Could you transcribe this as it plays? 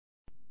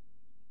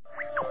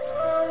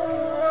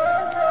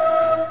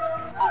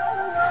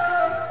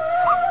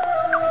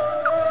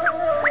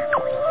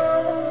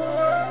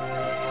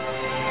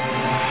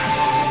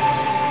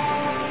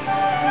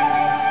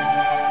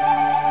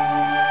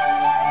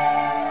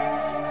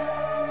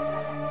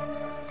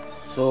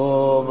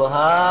Subhanallah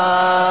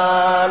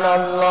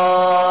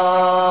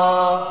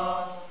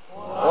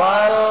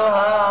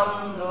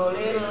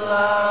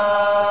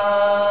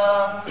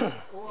walhamdulillah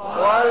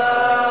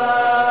wala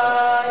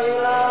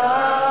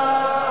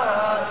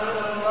ilaha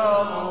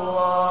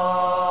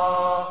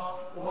illallah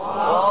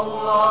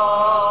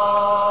wallahu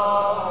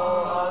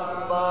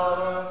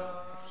akbar.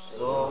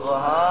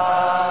 Subhanallah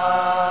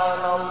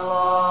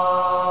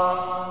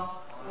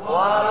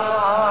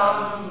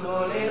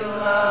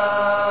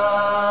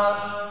walhamdulillah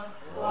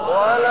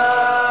wala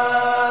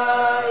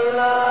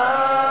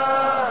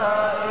ilaha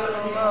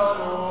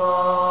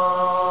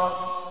illallah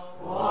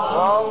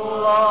wallahu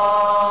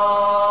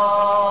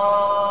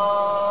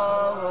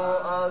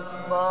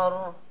akbar.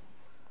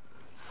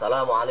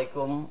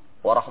 Assalamualaikum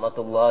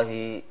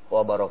warahmatullahi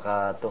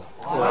wabarakatuh.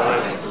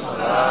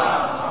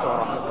 Waalaikumsalam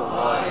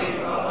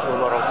warahmatullahi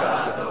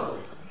wabarakatuh.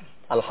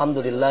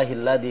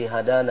 Alhamdulillahilladzi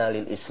hadana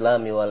lil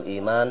islami wal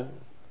iman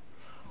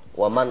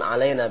wa man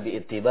alaina bi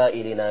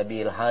ittiba'i li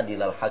nabiyil hadi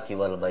lal haqqi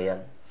wal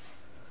bayan.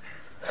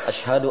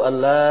 Asyhadu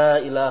an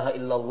la ilaha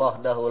illallah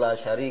wahdahu la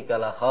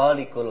syarika la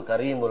khaliqul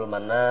karimul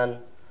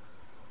mannan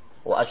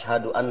wa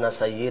asyhadu anna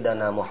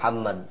sayyidana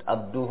Muhammad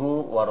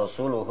abduhu wa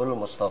rasuluhul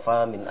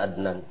mustafa min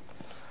adnan.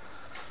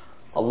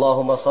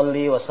 Allahumma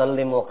salli wa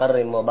sallim wa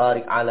karrim wa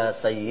barik ala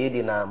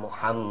sayyidina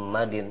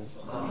Muhammadin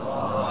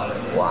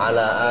wa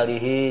ala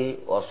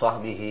alihi wa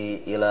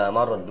sahbihi ila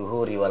marad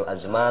duhuri wal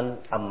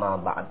azman, amma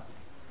ba'd.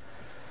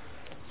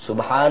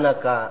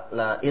 Subhanaka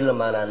la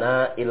ilma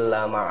lana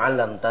illa ma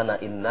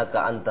 'allamtana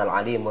innaka antal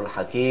alimul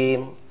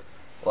hakim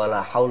wa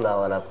la haula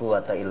wa la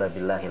quwata illa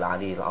billahil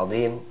aliyil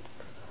azim.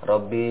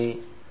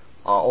 Rabbi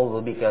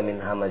a'udzu bika min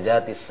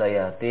hamazatis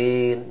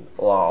sayatin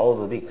wa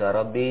a'udzu bika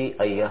rabbi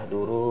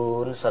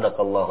ayyahdurun.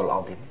 Sadaqallahul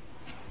azim.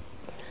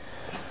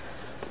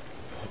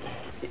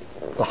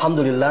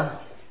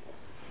 Alhamdulillah,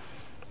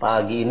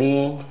 pagi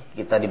ini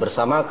kita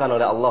dibersamakan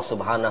oleh Allah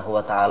Subhanahu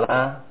wa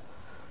taala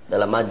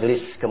dalam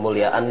majlis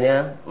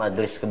kemuliaannya,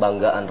 majlis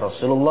kebanggaan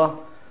Rasulullah,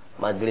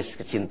 majlis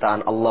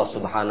kecintaan Allah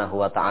Subhanahu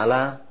wa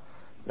taala,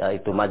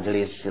 yaitu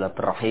majlis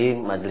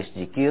silaturahim, majlis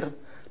zikir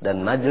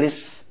dan majlis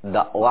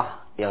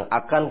dakwah yang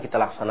akan kita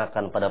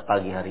laksanakan pada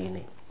pagi hari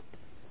ini.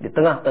 Di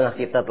tengah-tengah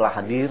kita telah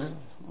hadir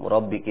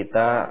murabbi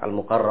kita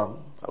Al-Mukarram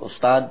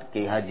Al-Ustadz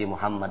Kiai Haji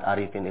Muhammad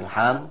Arifin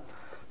Ilham.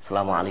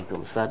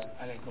 Assalamualaikum Ustadz.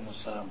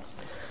 Waalaikumsalam.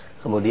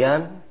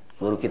 Kemudian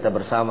guru kita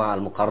bersama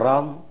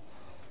Al-Mukarram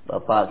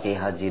Bapak Kiai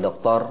Haji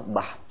Dr.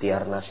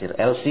 Bahtiar Nasir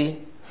LC.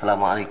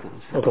 Assalamualaikum.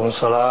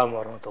 Waalaikumsalam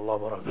warahmatullahi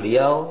wabarakatuh.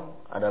 Beliau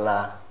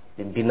adalah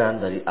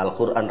pimpinan dari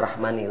Al-Quran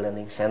Rahmani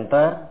Learning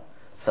Center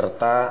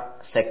serta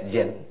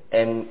Sekjen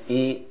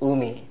MI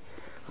UMI,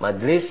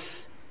 Majelis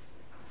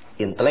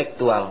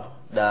Intelektual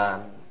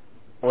dan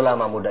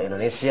Ulama Muda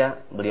Indonesia.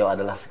 Beliau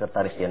adalah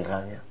sekretaris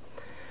jenderalnya.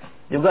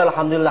 Juga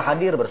alhamdulillah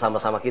hadir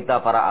bersama-sama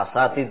kita para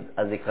asatidz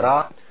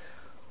azikra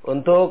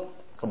untuk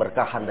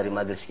keberkahan dari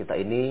majelis kita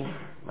ini.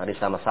 Mari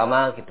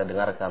sama-sama kita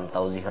dengarkan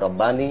tauzih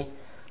Rabbani,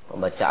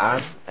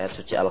 pembacaan ayat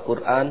suci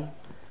Al-Quran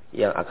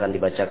yang akan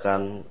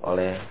dibacakan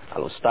oleh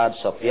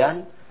Al-Ustadz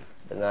Sofyan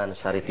dengan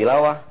sari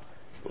tilawah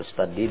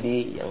Ustadz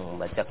Didi yang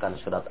membacakan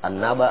surat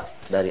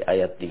An-Naba dari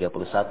ayat 31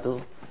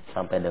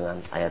 sampai dengan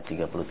ayat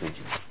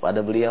 37.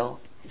 Pada beliau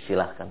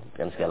silahkan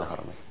dengan segala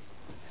hormat.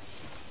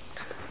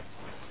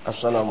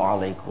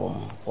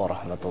 Assalamualaikum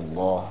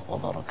warahmatullahi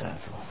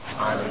wabarakatuh.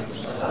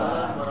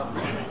 Waalaikumsalam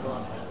warahmatullahi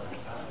wabarakatuh.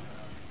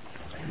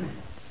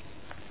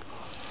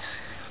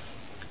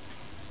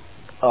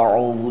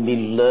 A'udzu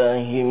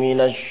billahi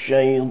minasy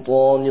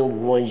syaithanir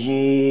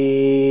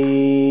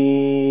rajim.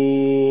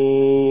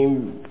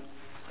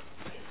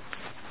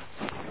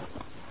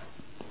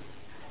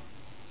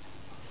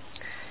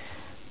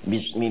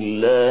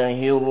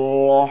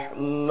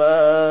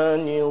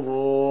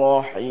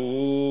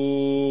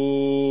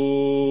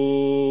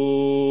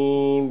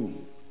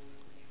 Bismillahirrahmanirrahim.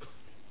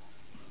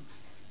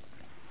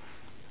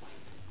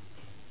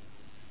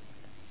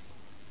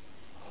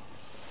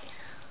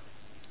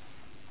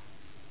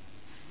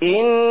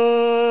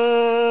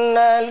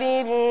 Inna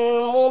lil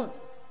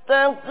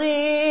muttaqina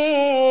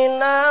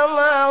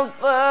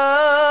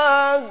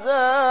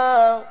mafaza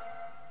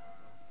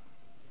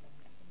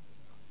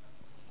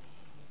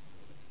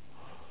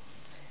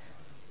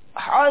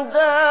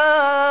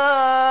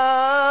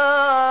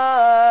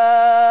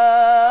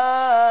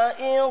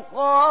حدائق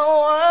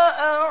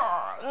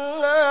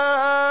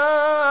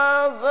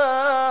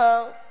وأعنابا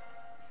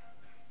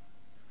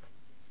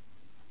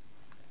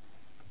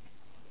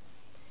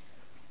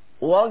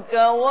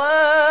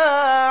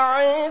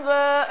وكواعب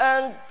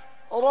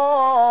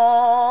أترابا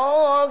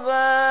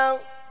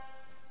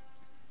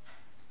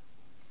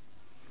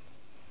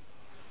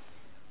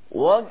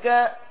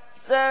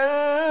وكأسا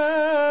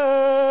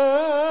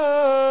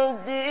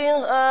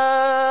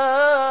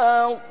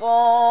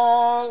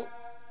دهاقا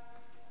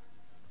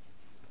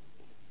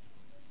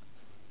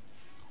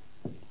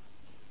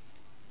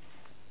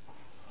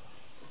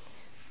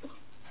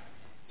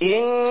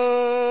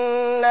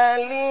إن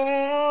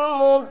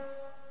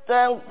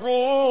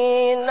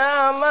للمتقين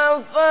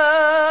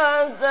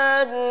مفازا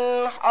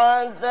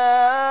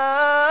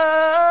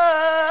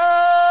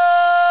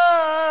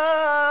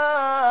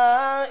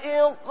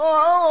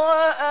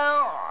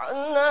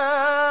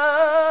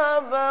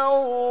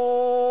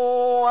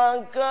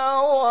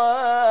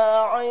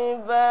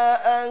كواعب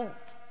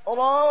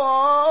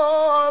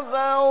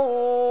أترابا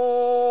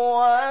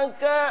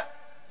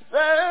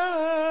وكأسا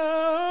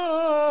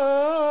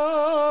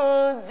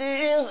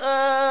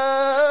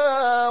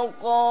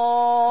دهاقا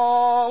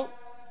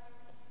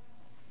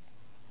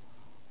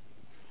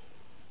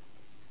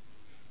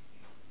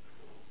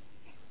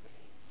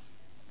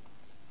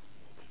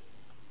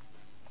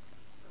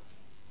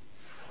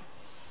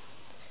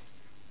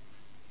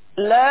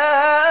لا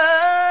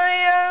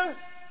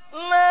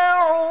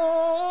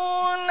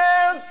يسمعون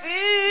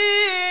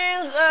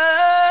فيها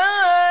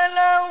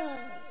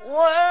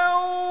لغوا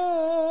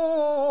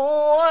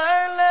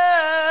ولا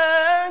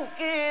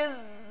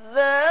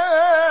كذابا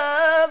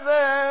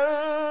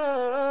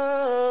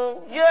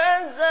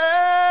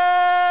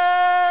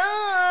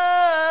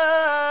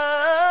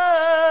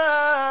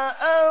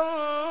جزاء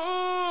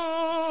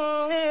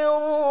من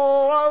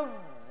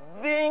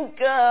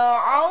ربك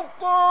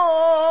عطاء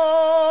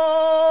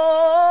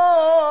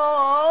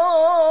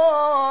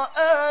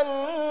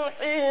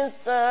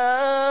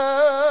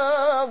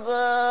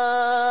حسابا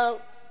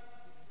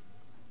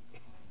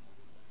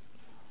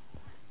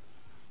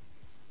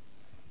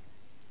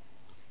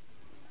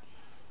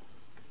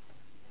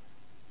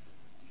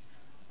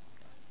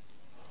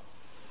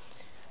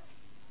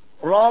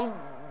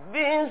رب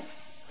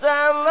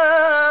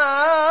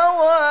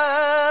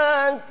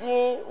السماوات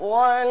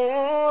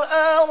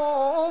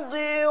والأرض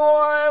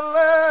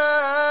وما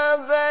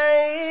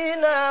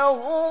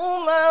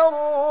بينهما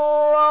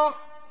الرحمن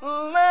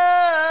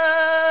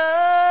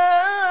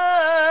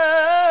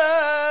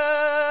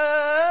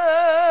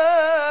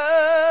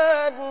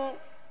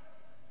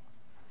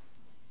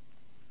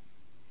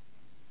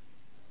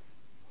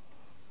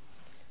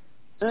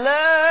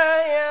لا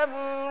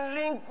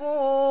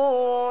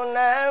يملكون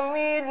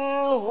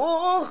منه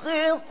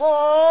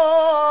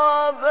خطابا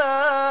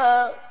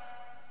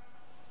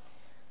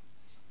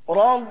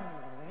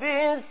رب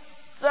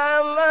السماوات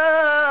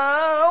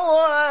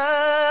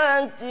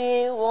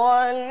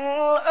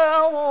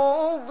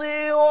والأرض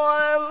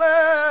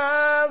وما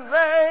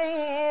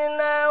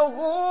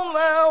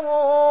بينهما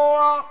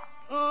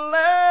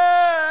الرحمن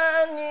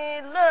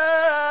لا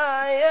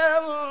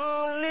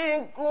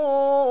يملكون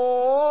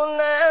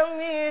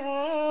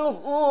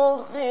منه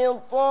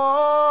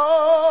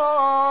خطابا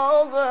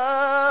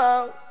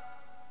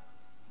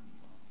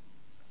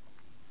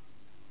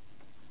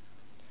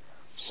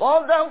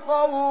صدق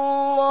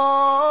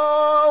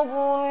الله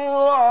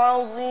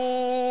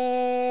العظيم.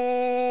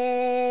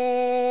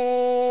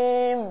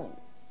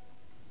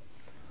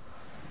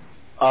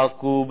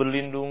 Aku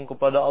berlindung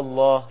kepada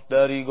Allah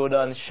dari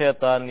godaan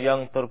syaitan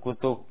yang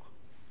terkutuk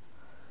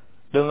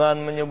dengan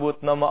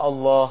menyebut nama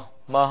Allah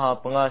Maha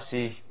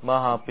Pengasih,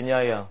 Maha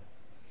Penyayang.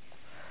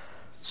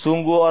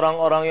 Sungguh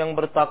orang-orang yang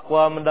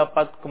bertakwa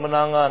mendapat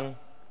kemenangan,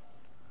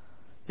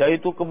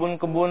 yaitu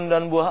kebun-kebun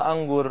dan buah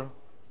anggur,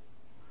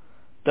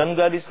 dan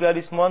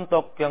gadis-gadis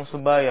montok yang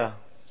sebaya,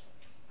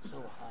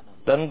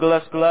 dan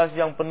gelas-gelas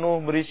yang penuh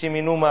berisi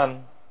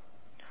minuman.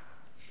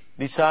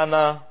 Di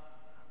sana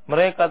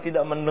mereka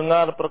tidak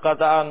mendengar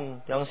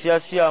perkataan yang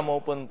sia-sia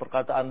maupun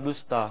perkataan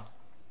dusta,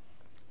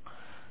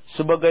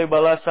 sebagai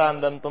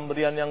balasan dan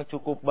pemberian yang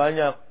cukup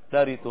banyak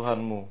dari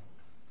Tuhanmu.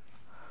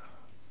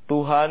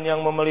 Tuhan yang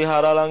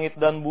memelihara langit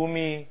dan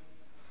bumi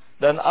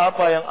dan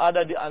apa yang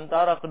ada di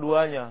antara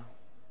keduanya,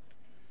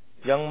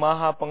 yang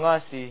Maha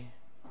Pengasih.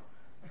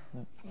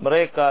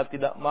 Mereka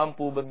tidak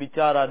mampu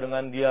berbicara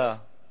dengan Dia.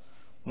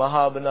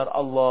 Maha benar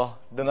Allah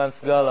dengan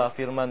segala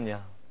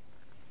firman-Nya.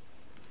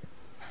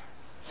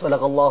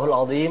 Sadaqallahul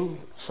azim,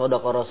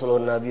 sadaqa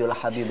rasulun nabiyul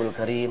habibul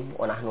karim,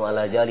 wa nahnu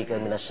ala jalika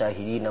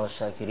minasyahidin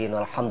wasyakirin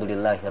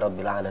walhamdulillahi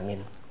rabbil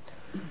alamin.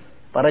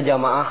 Para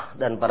jamaah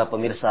dan para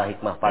pemirsa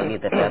Hikmah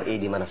Pagi TVRI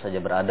di mana saja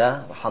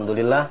berada,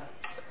 alhamdulillah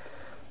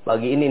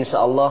pagi ini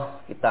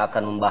insyaallah kita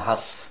akan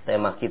membahas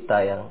tema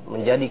kita yang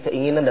menjadi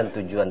keinginan dan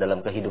tujuan dalam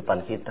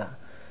kehidupan kita,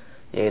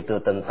 yaitu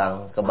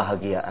tentang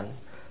kebahagiaan.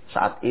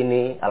 Saat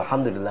ini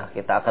alhamdulillah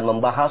kita akan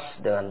membahas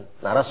dengan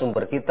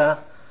narasumber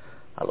kita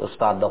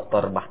Al-Ustadz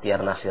Dr.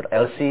 Bakhtiar Nasir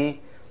LC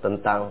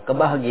tentang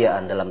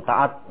kebahagiaan dalam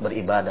taat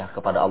beribadah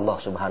kepada Allah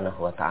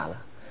Subhanahu wa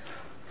taala.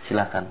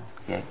 Silakan,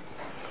 Kiai.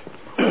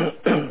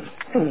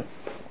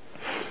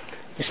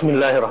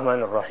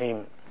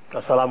 Bismillahirrahmanirrahim.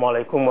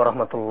 Assalamualaikum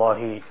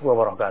warahmatullahi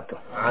wabarakatuh.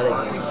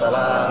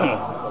 Waalaikumsalam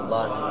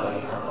warahmatullahi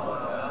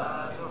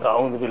wabarakatuh.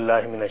 A'udzu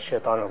billahi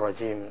minasyaitonir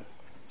rajim.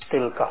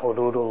 Tilka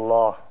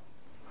hududullah.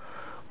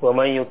 Wa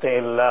man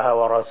yuti'illaha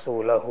wa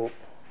rasulahu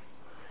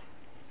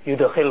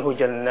yudkhilhu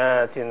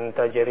jannatin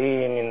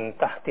tajri min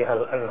tahtiha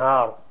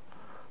al-anhar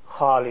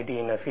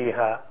khalidina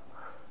fiha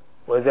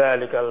wa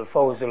dzalikal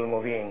fawzul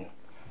mubin.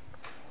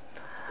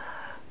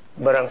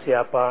 Barang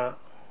siapa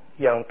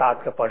yang taat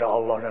kepada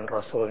Allah dan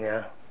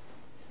Rasulnya,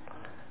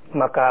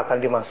 maka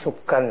akan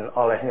dimasukkan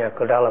olehnya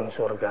ke dalam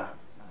surga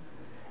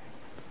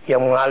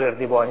yang mengalir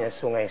di bawahnya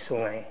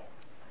sungai-sungai,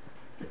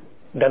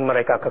 dan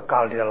mereka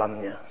kekal di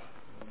dalamnya.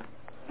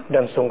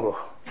 Dan sungguh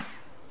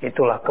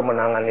itulah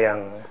kemenangan yang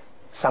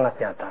sangat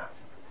nyata.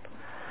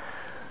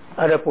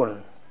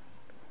 Adapun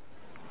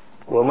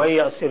Wa may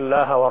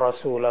ya'sillaha wa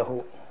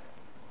rasulahu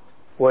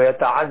wa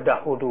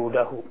yata'adda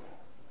hududahu.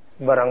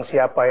 Barang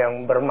siapa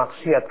yang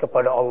bermaksiat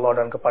kepada Allah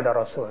dan kepada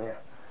Rasulnya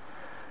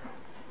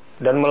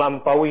dan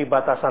melampaui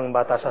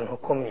batasan-batasan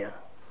hukumnya,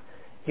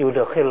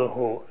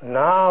 yudkhilhu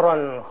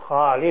naran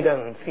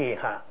khalidan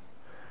fiha,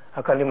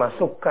 akan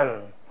dimasukkan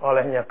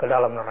olehnya ke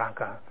dalam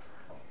neraka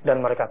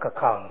dan mereka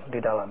kekal di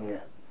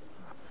dalamnya.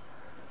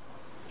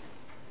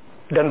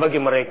 Dan bagi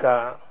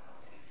mereka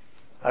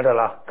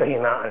adalah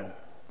kehinaan,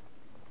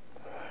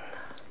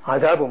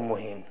 azabun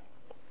muhin.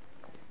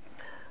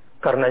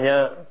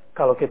 Karenanya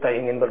kalau kita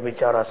ingin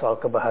berbicara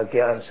soal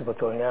kebahagiaan,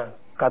 sebetulnya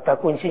kata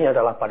kuncinya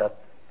adalah pada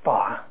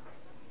ta'ah.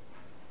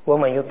 Wa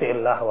may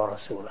yuti'illah wa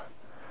rasulah.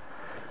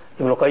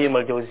 Ibnu Qayyim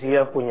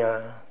al-Jauziyah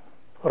punya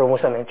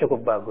rumusan yang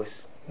cukup bagus.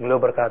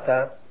 Beliau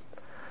berkata,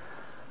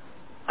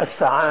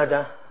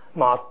 as-sa'adah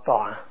ma'at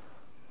ta'ah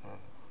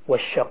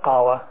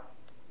wasyaqawah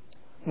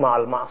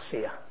ma'al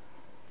ma'siyah.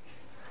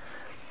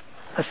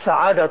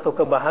 As-sa'adah atau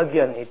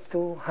kebahagiaan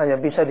itu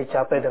hanya bisa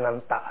dicapai dengan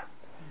taat.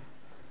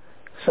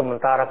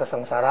 Sementara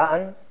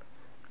kesengsaraan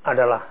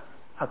adalah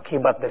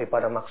akibat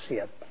daripada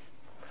maksiat.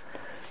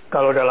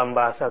 Kalau dalam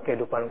bahasa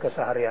kehidupan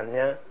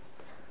kesehariannya,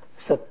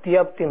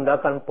 setiap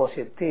tindakan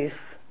positif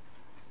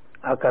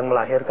akan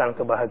melahirkan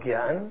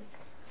kebahagiaan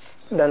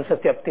dan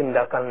setiap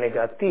tindakan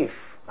negatif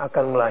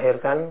akan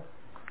melahirkan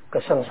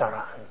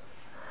kesengsaraan.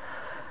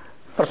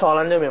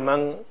 Persoalannya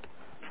memang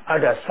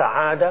ada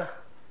sa'adah,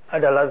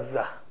 ada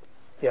lazzah.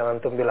 Yang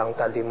antum bilang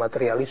tadi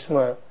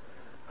materialisme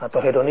atau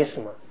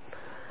hedonisme.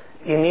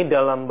 Ini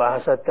dalam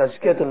bahasa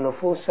tazkiyatun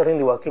nufus sering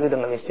diwakili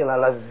dengan istilah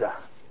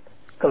lazzah,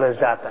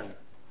 kelezatan.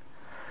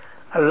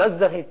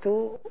 Al-lazzah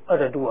itu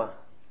ada dua.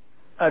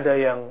 Ada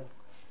yang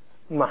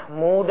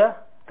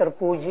mahmudah,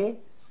 terpuji,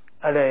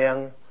 ada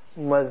yang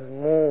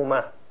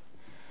mazmumah,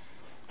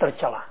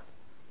 tercela.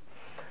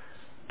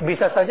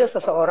 Bisa saja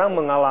seseorang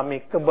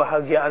mengalami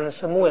kebahagiaan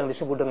semu yang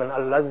disebut dengan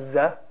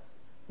al-lazzah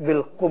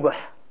bil qubah,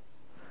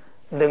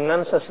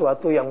 dengan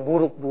sesuatu yang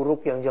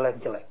buruk-buruk, yang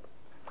jelek-jelek.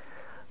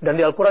 Dan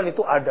di Al-Quran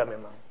itu ada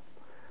memang.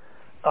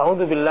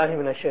 A'udzu billahi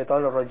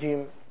minasyaitonir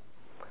rajim.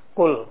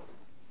 Qul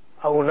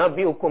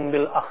a'unabbi'ukum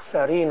bil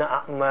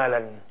akhsarina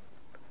a'malan.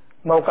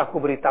 Maukah aku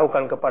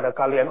beritahukan kepada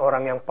kalian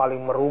orang yang paling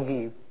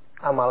merugi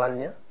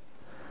amalannya?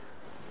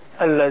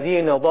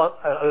 Alladzina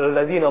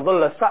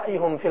dhalla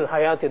sa'yuhum fil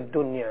hayatid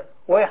dunya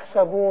wa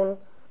yahsabun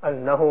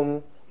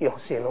annahum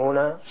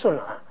yuhsinuna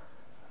sun'a.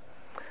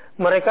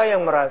 Mereka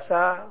yang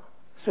merasa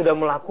sudah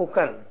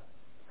melakukan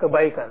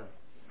kebaikan,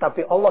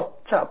 tapi Allah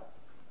cap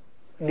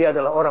dia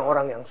adalah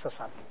orang-orang yang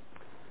sesat.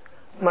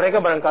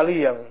 Mereka barangkali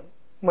yang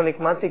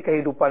menikmati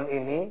kehidupan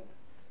ini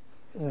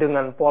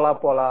dengan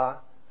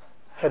pola-pola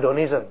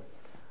hedonism,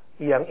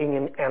 yang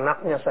ingin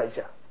enaknya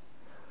saja.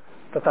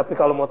 Tetapi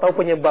kalau mau tahu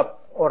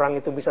penyebab orang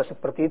itu bisa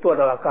seperti itu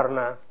adalah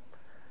karena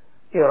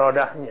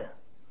iradahnya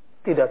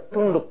tidak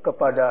tunduk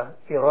kepada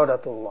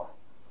iradatullah.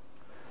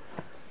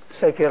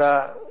 Saya kira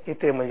itu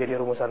yang menjadi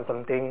rumusan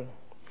penting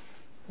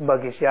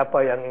bagi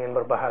siapa yang ingin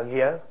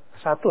berbahagia.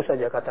 Satu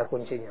saja kata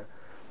kuncinya,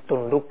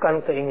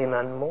 tundukkan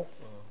keinginanmu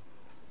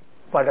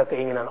pada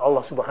keinginan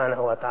Allah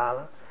Subhanahu wa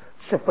taala,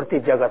 seperti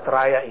jagat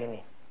raya ini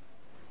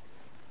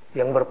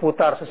yang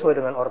berputar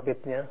sesuai dengan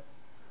orbitnya,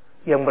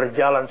 yang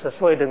berjalan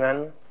sesuai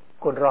dengan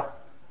kudrah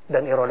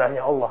dan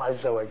iradahnya Allah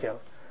Azza wa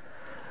Jalla.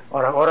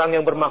 Orang-orang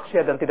yang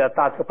bermaksiat dan tidak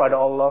taat kepada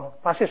Allah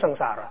pasti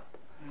sengsara,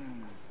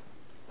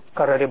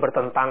 karena dia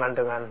bertentangan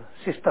dengan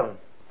sistem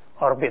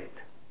orbit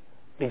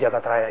di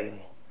jagat raya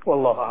ini.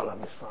 Wallahu a'lam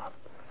bishawab.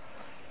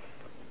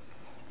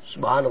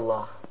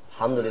 Subhanallah,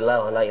 alhamdulillah,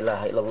 wa la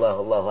ilaha illallah,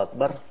 Allahu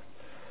akbar.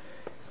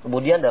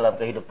 Kemudian dalam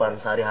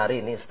kehidupan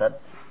sehari-hari ini, Ustaz,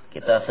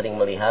 kita sering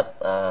melihat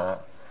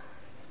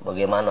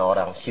bagaimana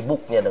orang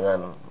sibuknya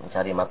dengan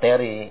mencari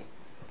materi.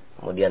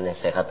 Kemudian yang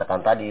saya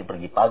katakan tadi,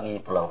 pergi pagi,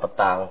 pulang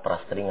petang,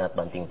 peras keringat,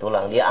 banting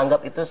tulang. Dia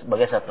anggap itu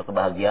sebagai satu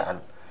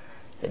kebahagiaan.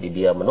 Jadi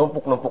dia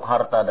menumpuk-numpuk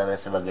harta dan lain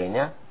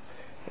sebagainya.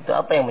 Itu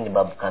apa yang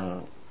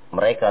menyebabkan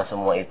mereka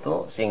semua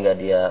itu sehingga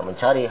dia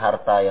mencari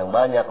harta yang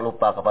banyak,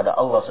 lupa kepada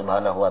Allah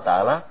Subhanahu wa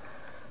taala?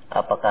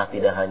 Apakah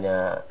tidak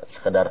hanya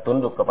sekedar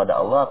tunduk kepada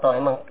Allah, atau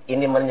emang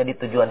ini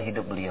menjadi tujuan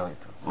hidup beliau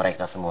itu,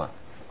 mereka semua?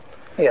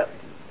 Ya.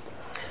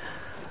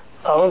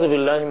 A'udzu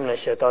billahi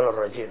minasyaitonir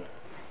rajim.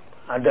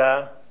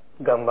 Ada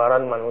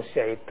gambaran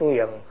manusia itu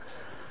yang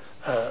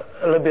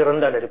lebih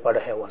rendah daripada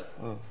hewan.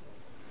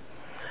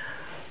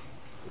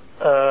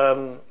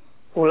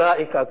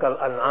 Ulaika kal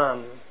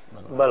an'am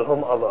bal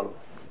hum adall.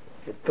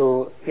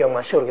 Itu yang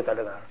masyhur kita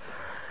dengar.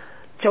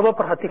 Coba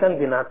perhatikan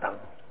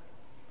binatang.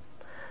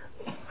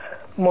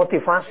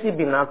 Motivasi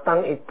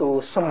binatang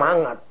itu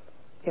semangat.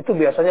 Itu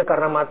biasanya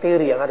karena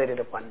materi yang ada di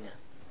depannya.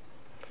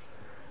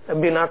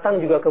 Binatang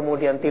juga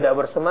kemudian tidak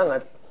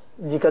bersemangat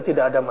jika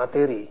tidak ada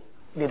materi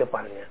di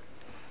depannya.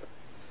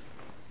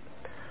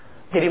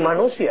 Jadi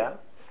manusia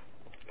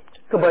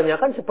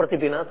kebanyakan seperti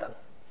binatang.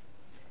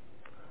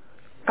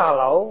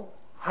 Kalau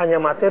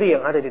hanya materi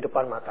yang ada di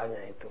depan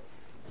matanya itu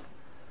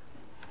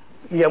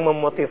yang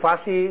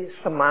memotivasi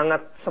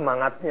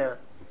semangat-semangatnya,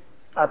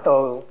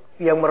 atau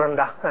yang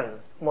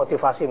merendahkan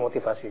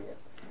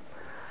motivasi-motivasinya.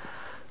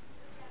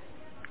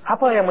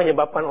 Apa yang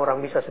menyebabkan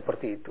orang bisa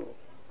seperti itu?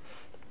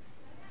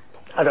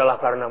 Adalah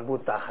karena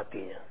buta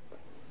hatinya.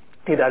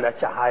 Tidak ada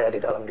cahaya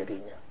di dalam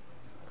dirinya.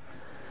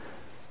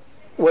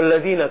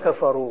 Walladzina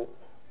kafaru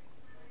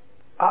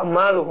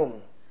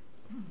a'maluhum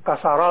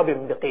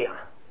kasarabim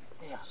biqiyah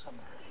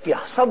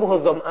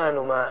yahsabuhu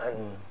dham'anu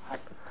ma'an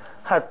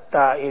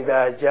hatta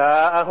idza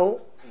ja'ahu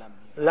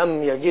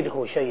lam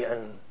yajidhu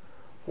syai'an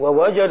wa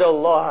wajada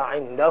Allah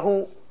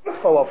 'indahu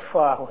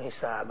fawaffahu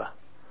hisabah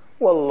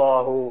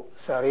wallahu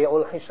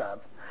sari'ul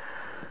hisab.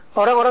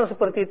 Orang-orang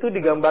seperti itu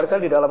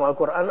digambarkan di dalam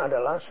Al-Quran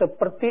adalah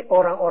seperti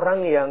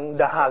orang-orang yang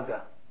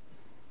dahaga.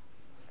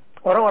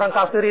 Orang-orang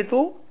kafir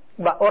itu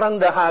orang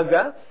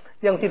dahaga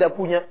yang tidak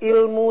punya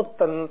ilmu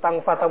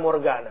tentang fata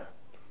morgana.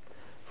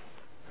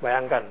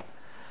 Bayangkan,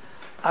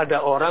 ada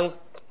orang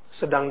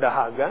sedang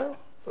dahaga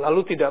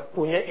lalu tidak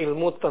punya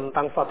ilmu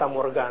tentang fata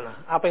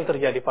morgana. Apa yang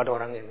terjadi pada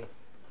orang ini?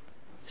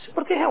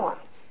 Seperti hewan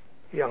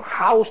yang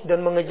haus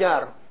dan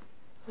mengejar.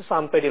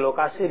 Sampai di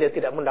lokasi dia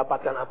tidak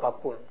mendapatkan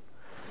apapun.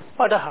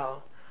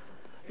 Padahal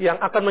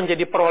yang akan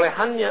menjadi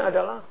perolehannya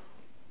adalah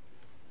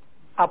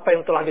apa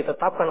yang telah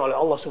ditetapkan oleh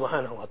Allah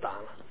Subhanahu wa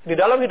taala. Di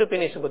dalam hidup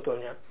ini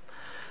sebetulnya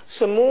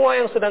semua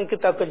yang sedang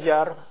kita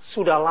kejar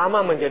sudah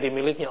lama menjadi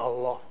miliknya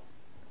Allah.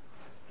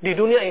 Di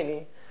dunia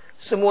ini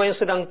semua yang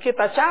sedang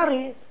kita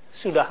cari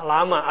sudah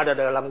lama ada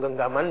dalam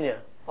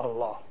genggamannya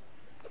Allah.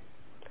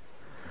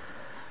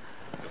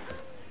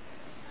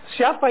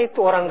 Siapa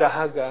itu orang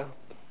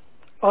dahaga?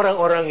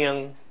 Orang-orang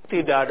yang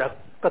tidak ada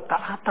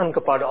ketaatan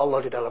kepada Allah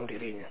di dalam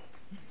dirinya.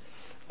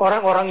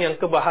 Orang-orang yang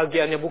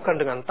kebahagiaannya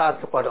bukan dengan taat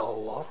kepada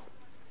Allah.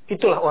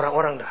 Itulah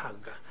orang-orang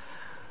dahaga.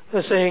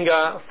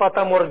 Sehingga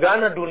fata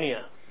morgana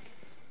dunia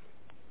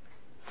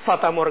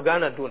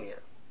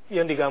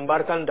yang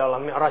digambarkan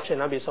dalam Mi'raj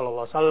Nabi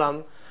SAW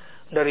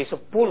dari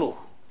 10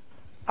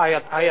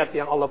 ayat-ayat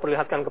yang Allah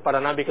perlihatkan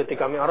kepada Nabi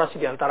ketika Mi'raj,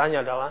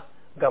 diantaranya adalah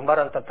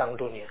gambaran tentang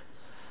dunia.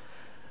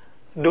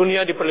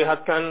 Dunia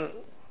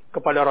diperlihatkan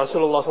kepada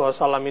Rasulullah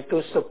SAW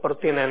itu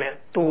seperti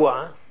nenek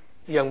tua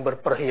yang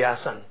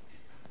berperhiasan.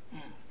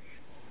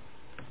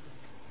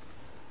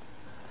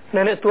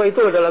 Nenek tua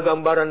itu adalah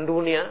gambaran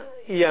dunia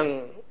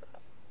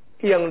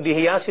yang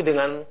dihiasi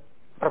dengan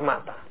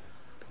permata.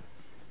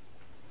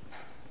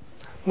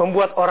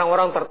 Membuat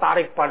orang-orang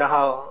tertarik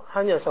padahal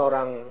hanya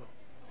seorang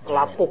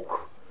lapuk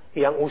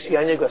yang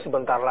usianya juga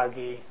sebentar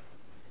lagi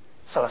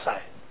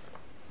selesai.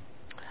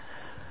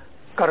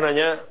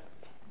 Karenanya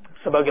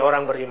sebagai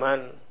orang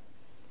beriman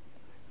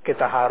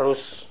kita harus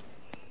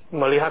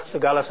melihat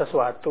segala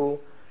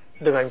sesuatu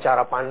dengan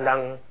cara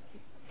pandang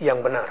yang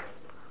benar.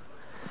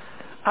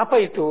 Apa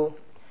itu?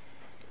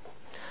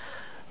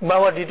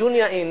 Bahwa di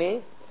dunia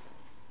ini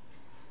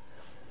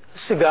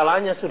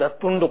segalanya sudah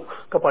tunduk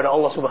kepada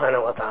Allah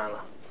Subhanahu wa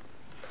taala.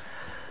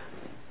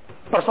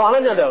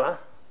 Persoalannya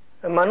adalah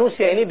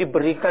manusia ini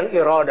diberikan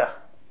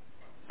iradah,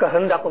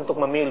 kehendak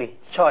untuk memilih,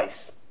 choice.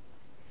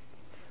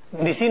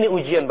 Di sini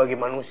ujian bagi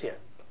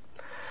manusia.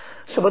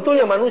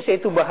 Sebetulnya manusia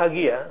itu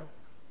bahagia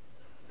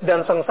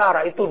dan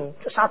sengsara itu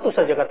satu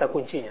saja kata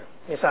kuncinya.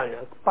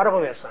 Misalnya, para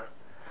pemirsa,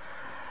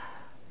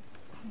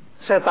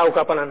 saya tahu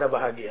kapan Anda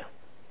bahagia.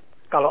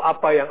 Kalau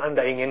apa yang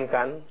Anda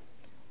inginkan,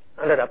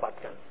 Anda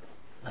dapatkan.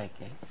 Baik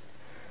ya.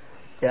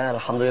 Ya,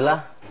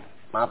 alhamdulillah.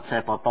 Maaf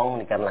saya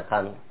potong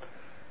dikarenakan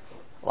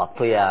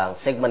waktu yang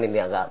segmen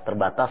ini agak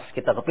terbatas.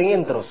 Kita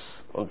kepingin terus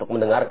untuk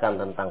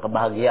mendengarkan tentang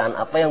kebahagiaan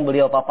apa yang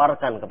beliau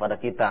paparkan kepada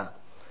kita.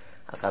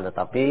 Akan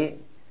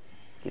tetapi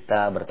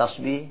kita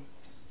bertasbih,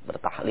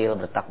 bertahlil,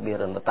 bertakbir,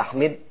 dan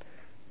bertahmid.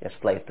 Ya,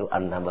 setelah itu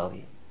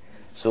an-nabawi.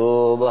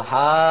 Subhanallah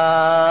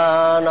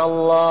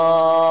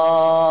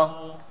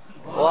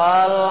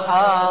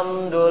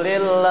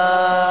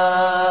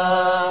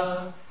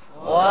walhamdulillah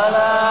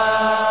wala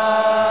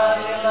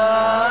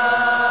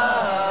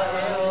ilaha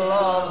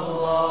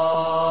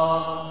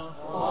illallah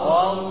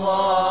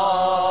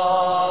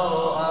wallahu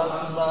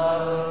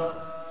akbar.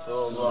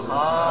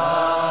 Subhanallah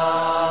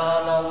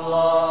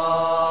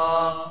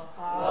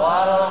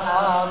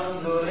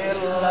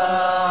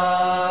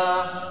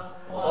walhamdulillah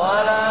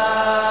wala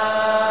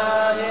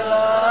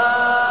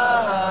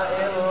ilaha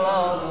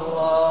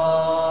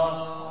illallah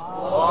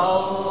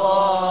wallahu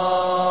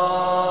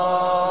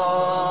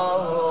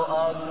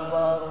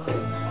akbar.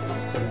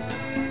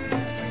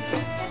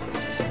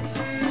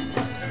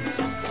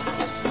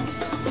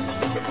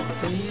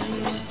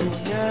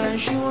 Pintunya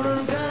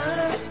syurga,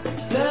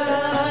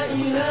 la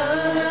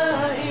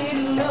ilaha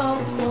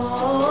illallah.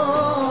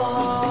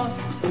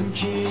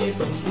 Kunci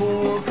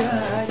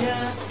pembukanya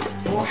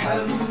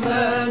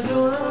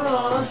Muhammadur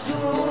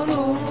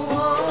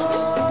Rasulullah.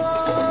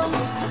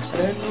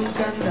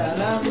 Renungkan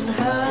dalam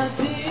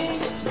hati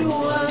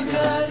dua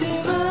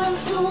kalimat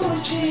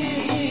suci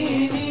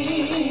ini.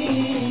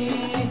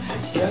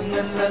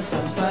 Janganlah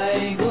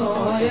sampai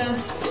goyah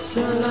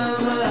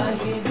selama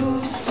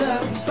hidup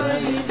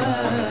sampai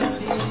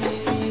mati.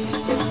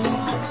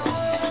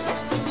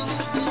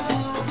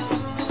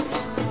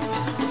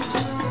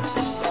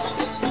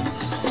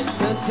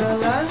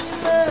 Setelah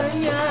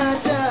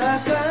menyadari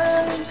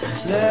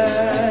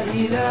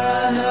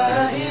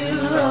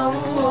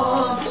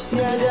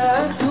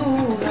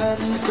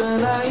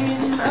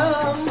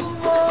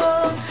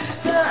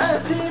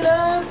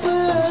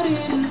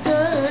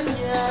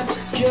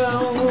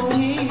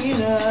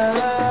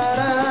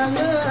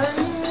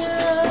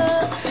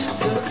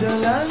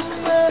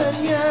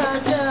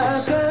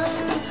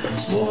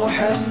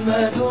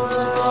Muhammadur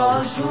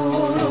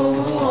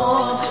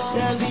Rasulullah,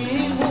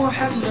 Nabi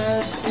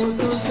Muhammad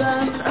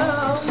utusan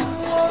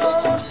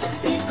Allah.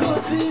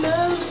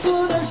 Ikutilah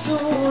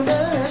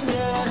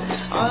sunah-sunahnya,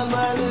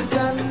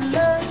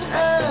 amalkanlah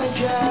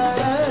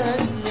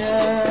ajarannya.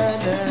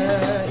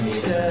 La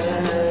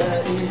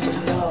ilaha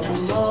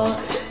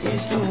illallah,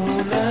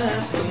 itulah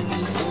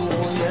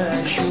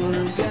pintunya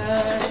syurga.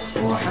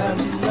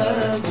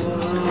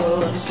 Muhammadur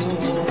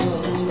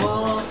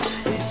Rasulullah,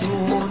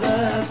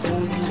 itulah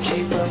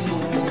kunci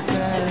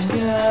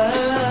pembukanya.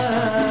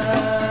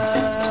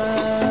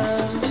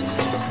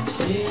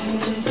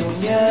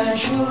 Pintunya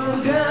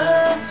syurga,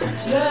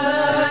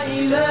 la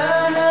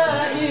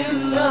ilaha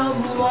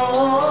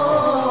illallah,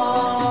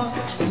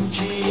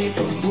 kunci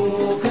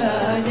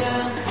pembukanya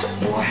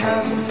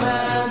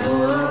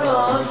Muhammadur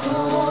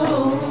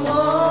Rasulullah.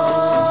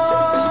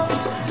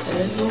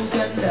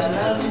 Renungkan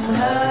dalam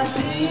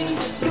hati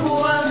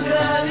dua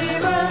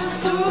kalimat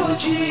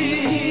suci,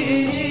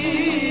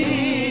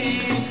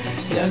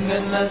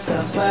 janganlah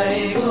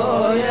sampai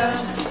goyah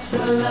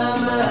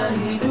selama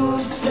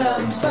hidup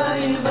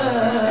sampai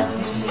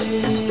mati.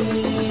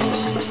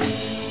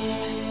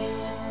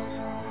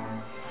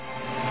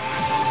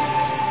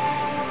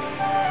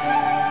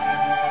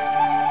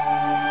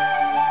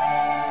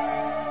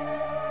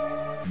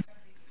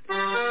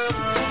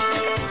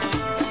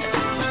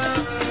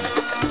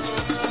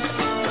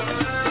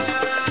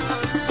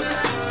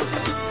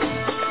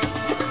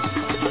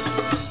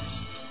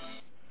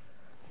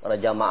 Para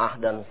jamaah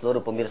dan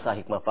seluruh pemirsa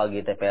Hikmah Pagi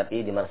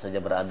TVRI di mana saja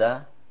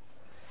berada,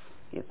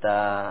 kita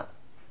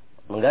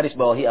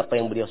menggarisbawahi apa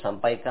yang beliau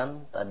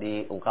sampaikan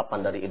tadi,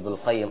 ungkapan dari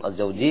Ibnu Qayyim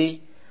Al-Jauzi,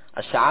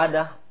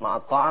 asy-sya'adah ma'a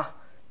ta'ah.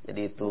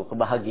 Jadi itu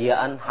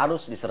kebahagiaan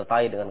harus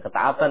disertai dengan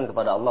ketaatan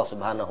kepada Allah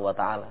Subhanahu wa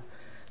taala.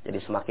 Jadi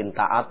semakin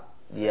taat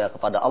dia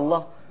kepada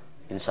Allah,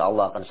 insya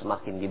Allah akan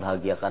semakin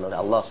dibahagiakan oleh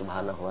Allah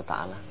Subhanahu wa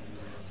taala.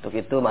 Untuk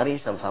itu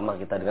mari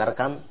sama-sama kita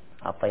dengarkan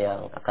apa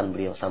yang akan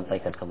beliau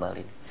sampaikan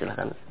kembali.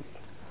 Silakan.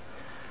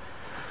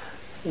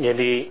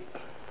 Jadi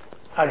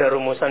ada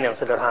rumusan yang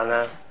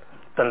sederhana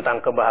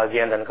tentang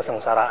kebahagiaan dan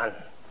kesengsaraan.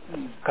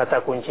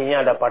 Kata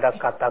kuncinya ada pada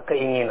kata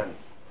keinginan.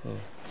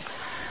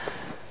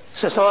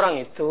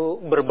 Seseorang itu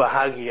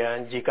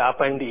berbahagia jika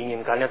apa yang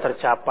diinginkannya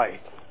tercapai.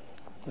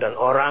 Dan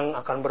orang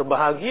akan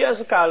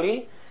berbahagia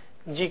sekali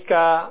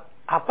jika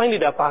apa yang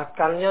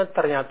didapatkannya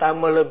ternyata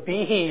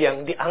melebihi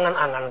yang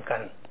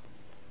diangan-angankan.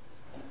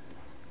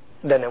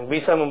 Dan yang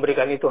bisa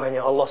memberikan itu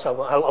hanya Allah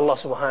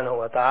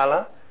Subhanahu wa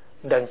taala.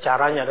 Dan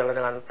caranya adalah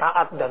dengan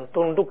taat dan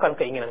tundukkan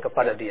keinginan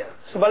kepada dia.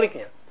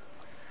 Sebaliknya,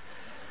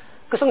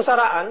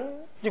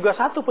 kesengsaraan juga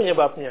satu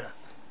penyebabnya.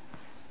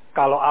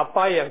 Kalau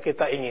apa yang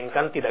kita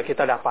inginkan tidak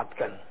kita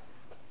dapatkan.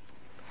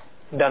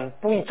 Dan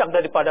puncak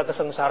daripada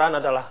kesengsaraan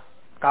adalah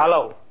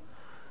kalau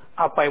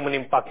apa yang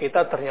menimpa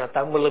kita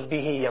ternyata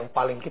melebihi yang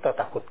paling kita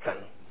takutkan.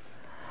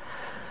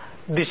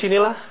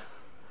 Disinilah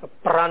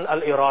peran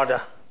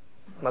al-iradah.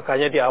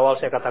 Makanya di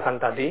awal saya katakan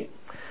tadi,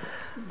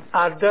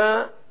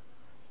 ada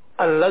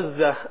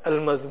al-lazzah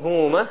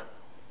al-mazmumah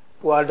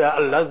wa ada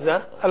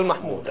al-lazzah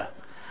al-mahmudah.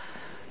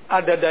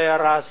 Ada daya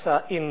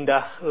rasa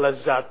indah,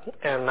 lezat,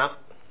 enak,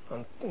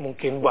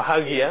 mungkin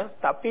bahagia,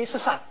 tapi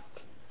sesat.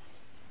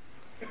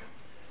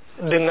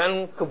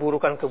 Dengan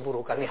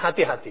keburukan-keburukan. Ini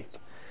hati-hati.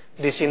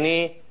 Di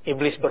sini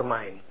iblis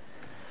bermain.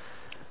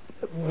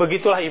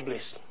 Begitulah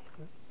iblis.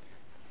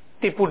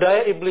 Tipu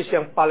daya iblis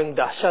yang paling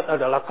dahsyat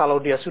adalah kalau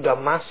dia sudah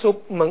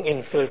masuk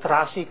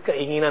menginfiltrasi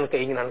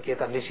keinginan-keinginan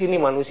kita. Di sini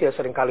manusia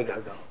seringkali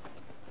gagal.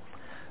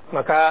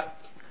 Maka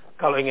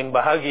kalau ingin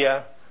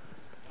bahagia,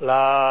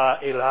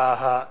 la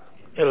ilaha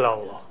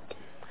illallah.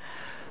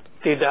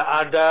 Tidak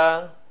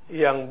ada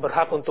yang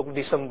berhak untuk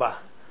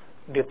disembah,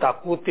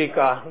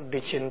 ditakutikah,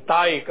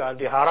 dicintaikkah,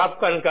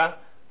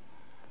 diharapkankah,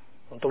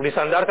 untuk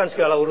disandarkan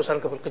segala urusan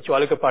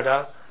kecuali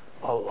kepada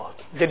Allah.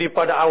 Jadi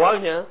pada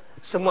awalnya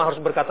semua harus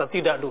berkata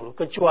tidak dulu,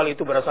 kecuali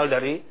itu berasal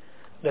dari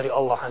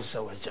Allah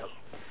Azza wa Jalla.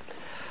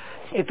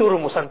 Itu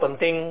rumusan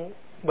penting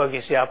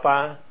bagi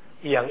siapa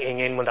yang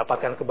ingin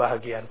mendapatkan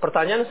kebahagiaan.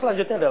 Pertanyaan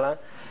selanjutnya adalah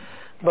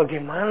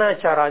bagaimana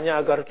caranya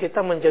agar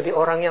kita menjadi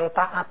orang yang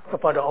taat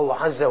kepada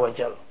Allah Azza wa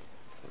Jalla.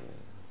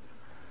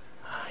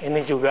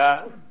 Ini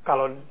juga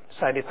kalau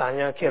saya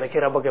ditanya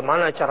kira-kira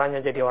bagaimana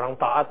caranya jadi orang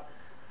taat,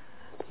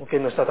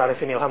 mungkin Ustaz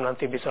Arifin Ilham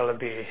nanti bisa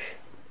lebih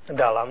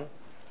dalam.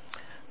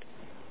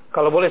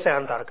 Kalau boleh saya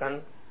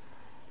antarkan,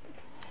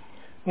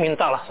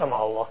 mintalah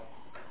sama Allah.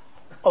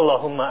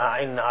 Allahumma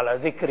a'inna ala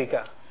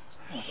zikrika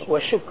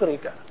wa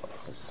syukrika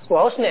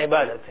wa husni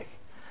ibadatik.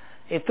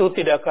 Itu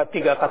tiga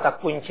kata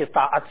kunci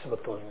taat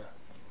sebetulnya.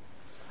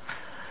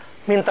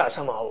 Minta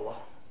sama Allah.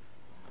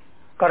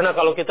 Karena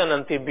kalau kita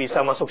nanti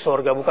bisa masuk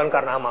surga bukan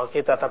karena amal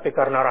kita, tapi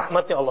karena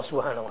rahmatnya Allah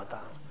Subhanahu wa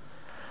taala.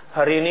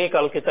 Hari ini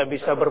kalau kita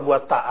bisa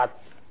berbuat taat,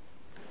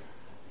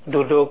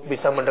 duduk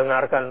bisa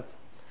mendengarkan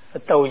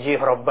taujih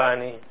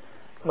Rabbani,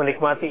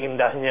 menikmati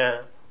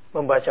indahnya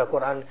membaca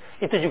Quran,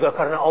 itu juga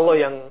karena Allah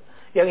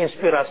yang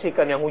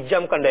inspirasikan, yang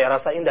hujamkan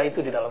daya rasa indah itu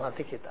di dalam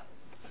hati kita.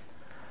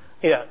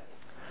 Ya,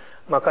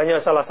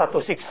 Makanya salah satu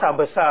siksa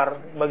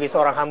besar bagi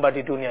seorang hamba di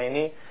dunia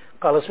ini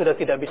kalau sudah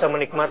tidak bisa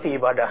menikmati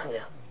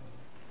ibadahnya.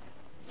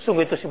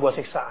 Sungguh itu sebuah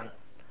siksaan.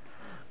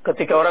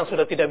 Ketika orang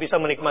sudah tidak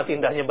bisa menikmati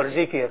indahnya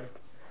berzikir,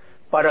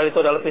 padahal itu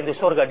adalah pintu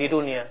surga di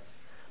dunia,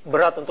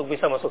 berat untuk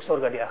bisa masuk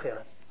surga di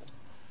akhirat.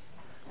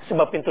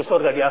 Sebab pintu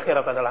surga di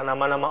akhirat adalah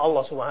nama-nama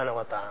Allah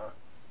Subhanahu wa taala.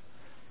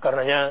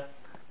 Karenanya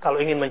kalau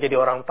ingin menjadi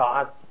orang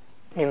taat,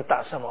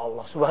 minta sama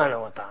Allah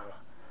Subhanahu wa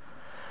taala.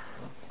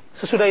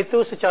 Sesudah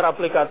itu secara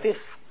aplikatif,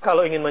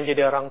 kalau ingin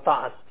menjadi orang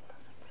taat,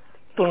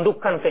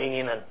 tundukkan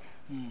keinginan.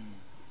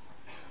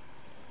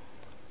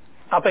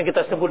 Apa yang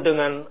kita sebut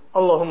dengan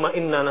Allahumma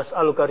inna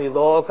nas'aluka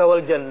ridhaka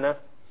wal jannah.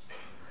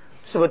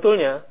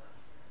 Sebetulnya,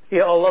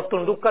 ya Allah,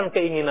 tundukkan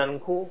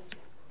keinginanku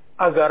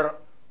agar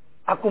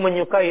aku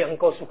menyukai yang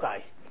engkau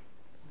sukai,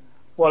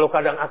 walau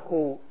kadang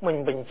aku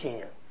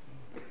membencinya.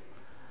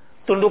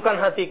 Tundukkan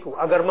hatiku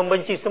agar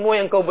membenci semua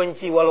yang kau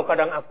benci, walau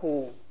kadang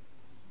aku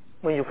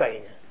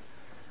menyukainya.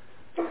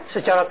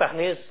 Secara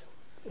teknis,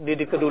 di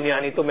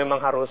keduniaan itu memang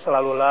harus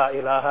selalu la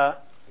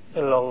ilaha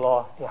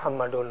illallah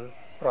Muhammadun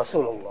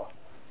Rasulullah.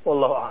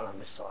 Wallahu a'lam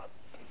bishawab.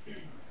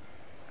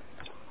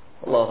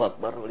 Allahu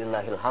akbar,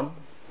 walillahil hamd.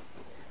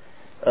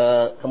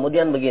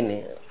 Kemudian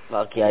begini,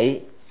 Pak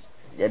Kiai,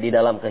 jadi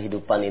dalam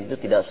kehidupan itu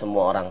tidak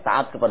semua orang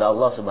taat kepada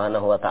Allah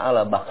Subhanahu wa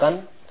taala,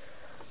 bahkan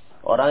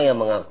orang yang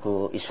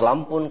mengaku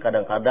Islam pun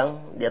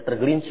kadang-kadang dia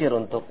tergelincir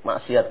untuk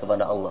maksiat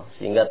kepada Allah,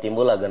 sehingga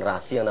timbullah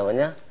generasi yang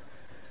namanya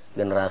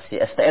generasi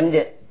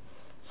STMJ.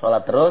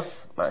 Salat terus,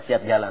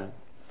 maksiat jalan.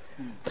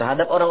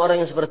 Terhadap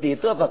orang-orang yang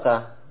seperti itu,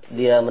 apakah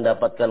dia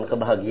mendapatkan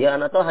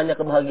kebahagiaan atau hanya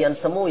kebahagiaan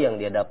semu yang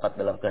dia dapat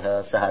dalam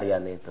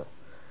keseharian itu?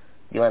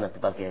 Gimana tuh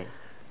Pak Kiai?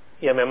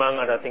 Ya memang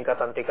ada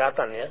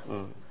tingkatan-tingkatan ya.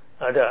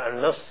 Ada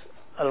an-nafs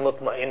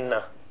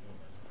al-mutmainnah.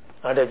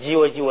 Ada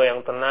jiwa-jiwa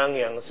yang tenang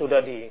yang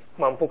sudah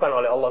dimampukan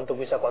oleh Allah untuk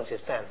bisa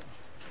konsisten,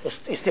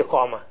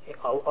 istiqomah.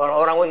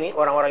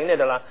 Orang-orang ini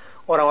adalah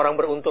orang-orang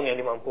beruntung yang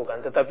dimampukan.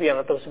 Tetapi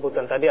yang kita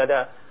sebutkan tadi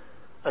ada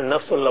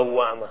an-nafsul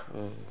lawwamah.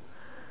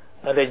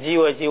 Ada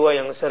jiwa-jiwa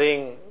yang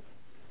sering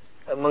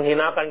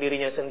menghinakan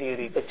dirinya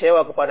sendiri,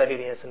 kecewa kepada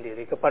dirinya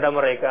sendiri. Kepada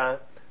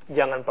mereka,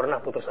 jangan pernah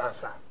putus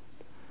asa.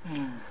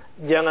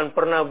 Jangan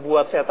pernah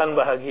buat setan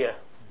bahagia.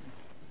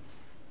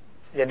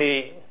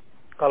 Jadi,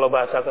 kalau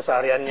bahasa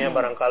kesehariannya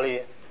barangkali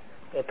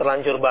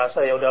terlanjur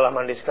bahasa, ya udahlah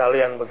mandi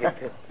sekalian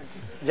begitu.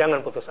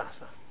 Jangan putus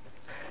asa.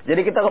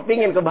 Jadi kita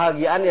kepingin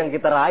kebahagiaan yang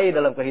kita raih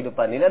dalam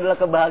kehidupan ini adalah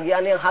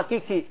kebahagiaan yang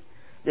hakiki.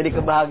 Jadi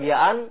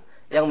kebahagiaan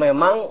yang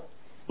memang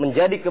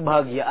menjadi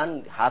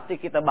kebahagiaan hati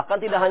kita, bahkan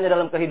tidak hanya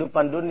dalam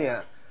kehidupan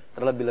dunia.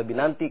 Terlebih-lebih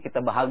nanti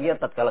kita bahagia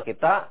tatkala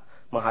kita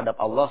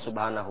menghadap Allah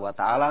Subhanahu wa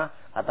taala.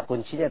 Kata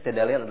kuncinya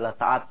tidak lain adalah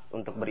taat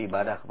untuk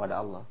beribadah kepada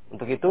Allah.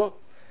 Untuk itu,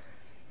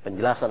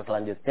 penjelasan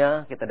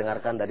selanjutnya kita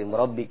dengarkan dari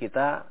murabbi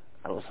kita,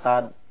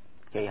 Al-Ustaz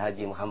Kiai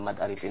Haji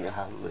Muhammad Arifin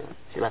Ilham.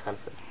 Silakan.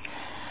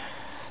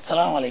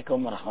 Assalamualaikum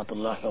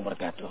warahmatullahi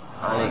wabarakatuh.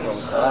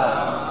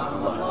 Waalaikumsalam.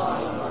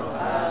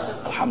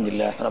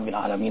 Alhamdulillah rabbil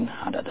alamin,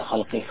 adada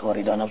khalqih wa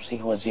ridha nafsih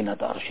wa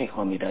zinata arsyih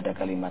wa midada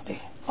kalimatih.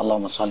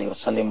 Allahumma shalli wa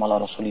sallim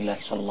ala Rasulillah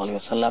sallallahu alaihi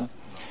wasallam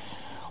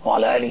wa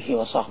ala alihi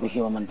wa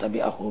sahbihi wa man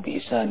tabi'ahu bi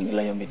ihsan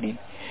ila yaumiddin.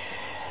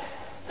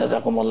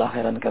 Jazakumullah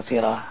khairan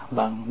katsira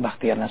Bang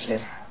Bakhtiar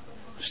Nasir,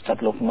 Ustaz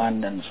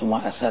Luqman dan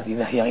semua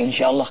asatidzah yang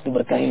insyaallah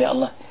diberkahi oleh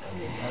Allah.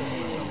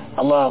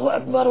 Allahu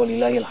akbar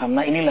walillahil hamd.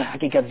 Nah, inilah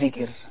hakikat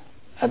zikir,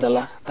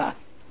 adalah taat.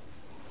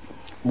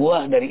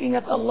 Buah dari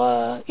ingat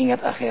Allah,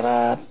 ingat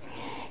akhirat,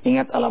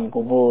 ingat alam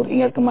kubur,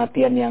 ingat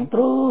kematian yang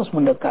terus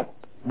mendekat.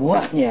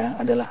 Buahnya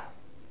adalah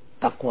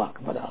takwa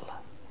kepada Allah.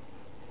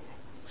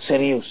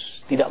 Serius,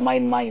 tidak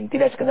main-main,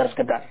 tidak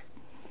sekedar-sekedar.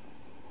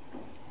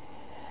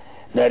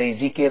 Dari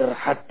zikir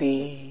hati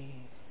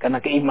karena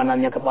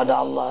keimanannya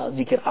kepada Allah,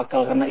 zikir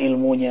akal karena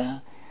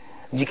ilmunya,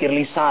 zikir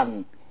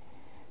lisan,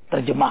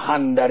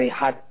 terjemahan dari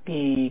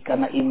hati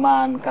karena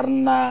iman,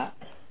 karena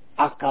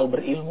akal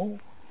berilmu.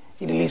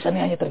 Jadi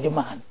lisannya hanya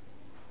terjemahan,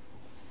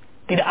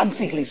 tidak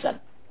ansih lisan.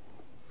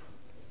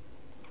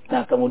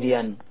 Nah,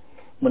 kemudian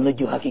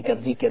menuju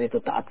hakikat zikir itu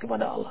taat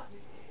kepada Allah.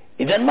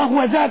 Idzan ma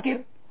huwa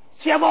zakir.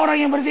 Siapa orang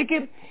yang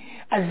berzikir?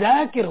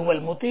 Az-zakir huwal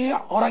muti',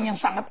 orang yang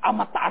sangat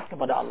amat taat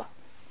kepada Allah.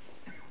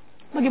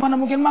 Bagaimana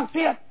mungkin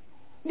maksiat?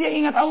 Dia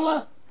ingat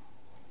Allah.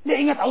 Dia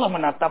ingat Allah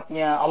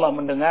menatapnya, Allah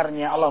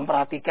mendengarnya, Allah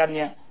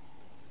memperhatikannya.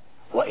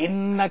 Wa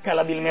innaka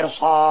labil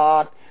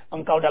mirsad.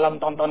 Engkau dalam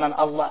tontonan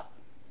Allah.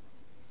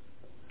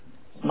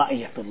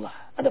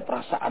 Ma'iyatullah. Ada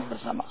perasaan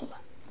bersama Allah.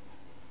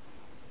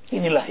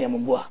 Inilah yang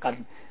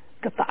membuahkan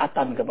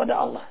ketaatan kepada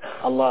Allah.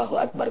 Allahu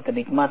Akbar,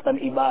 kenikmatan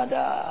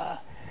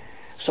ibadah,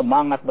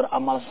 semangat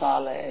beramal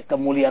saleh,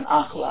 kemuliaan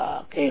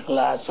akhlak,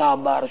 ikhlas,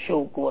 sabar,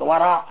 syukur,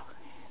 wara',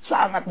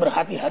 sangat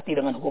berhati-hati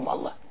dengan hukum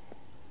Allah.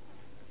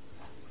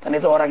 Kan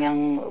itu orang yang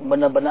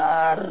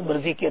benar-benar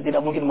berzikir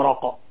tidak mungkin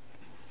merokok.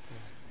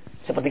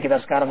 Seperti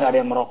kita sekarang nggak ada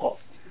yang merokok.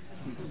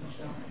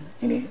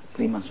 Ini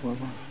terima semua.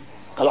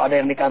 Kalau ada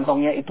yang di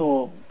kantongnya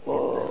itu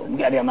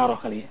nggak ada yang naruh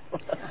kali ya.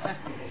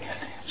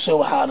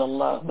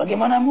 Subhanallah,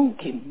 bagaimana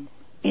mungkin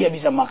ia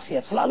bisa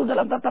maksiat, selalu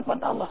dalam tatapan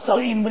Allah,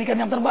 selalu ingin memberikan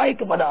yang terbaik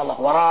kepada Allah.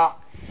 Wara,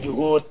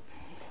 juhud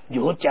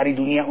cari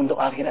dunia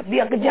untuk akhirat.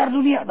 Dia kejar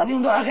dunia tapi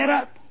untuk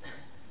akhirat.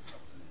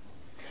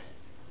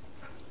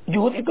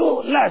 Juhud itu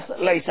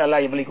laisa la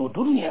yamliku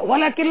dunya,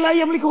 walakin la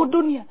yamliku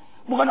dunya.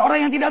 Bukan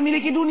orang yang tidak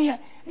memiliki dunia,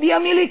 dia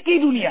miliki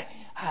dunia,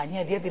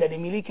 hanya dia tidak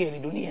dimiliki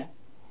oleh dunia.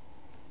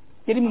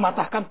 Jadi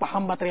mematahkan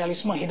paham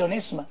materialisme,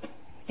 hedonisme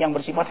yang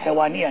bersifat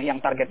hewaniah,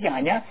 yang targetnya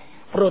hanya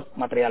perut,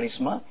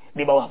 materialisme,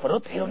 di bawah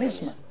perut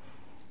hedonisme.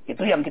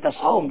 Itu yang kita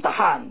saum,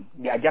 tahan,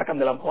 diajarkan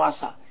dalam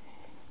puasa.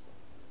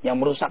 Yang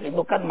merusak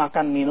itu kan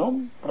makan,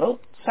 minum, perut,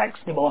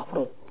 seks di bawah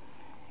perut.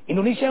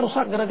 Indonesia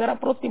rusak gara-gara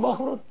perut di bawah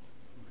perut.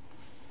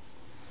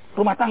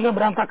 Rumah tangga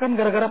berantakan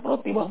gara-gara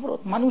perut di bawah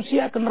perut.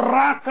 Manusia ke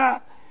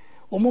neraka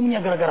umumnya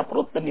gara-gara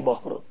perut dan di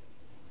bawah perut.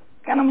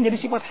 Karena menjadi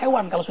sifat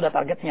hewan kalau sudah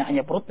targetnya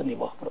hanya perut dan di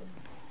bawah perut.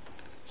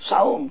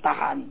 Saum,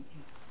 tahan.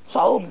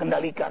 Saum,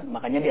 kendalikan.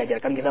 Makanya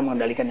diajarkan kita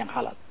mengendalikan yang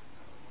halal.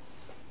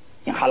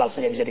 Yang halal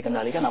saja bisa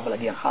dikendalikan,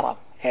 apalagi yang haram.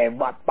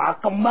 Hebat,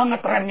 pakem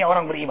banget remnya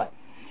orang beriman.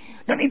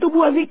 Dan itu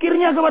buah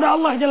zikirnya kepada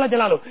Allah Jalla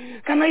Jalaluh.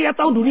 Karena ia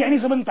tahu dunia ini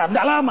sebentar,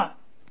 tidak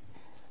lama.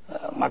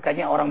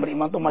 Makanya orang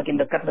beriman itu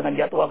makin dekat dengan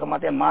jadwal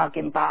kematian,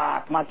 makin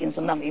taat, makin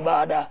senang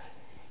ibadah.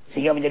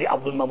 Sehingga menjadi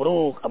Abdul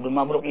Mabruk. Abdul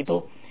Mabruk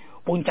itu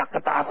puncak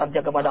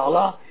ketaatannya kepada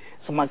Allah.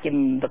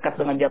 Semakin dekat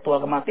dengan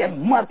jadwal kematian,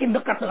 makin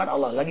dekat dengan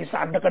Allah. Lagi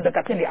saat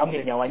dekat-dekatnya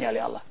diambil nyawanya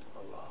oleh Allah.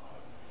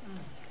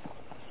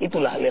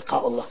 Itulah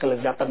liqa Allah,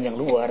 kelezatan yang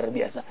luar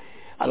biasa.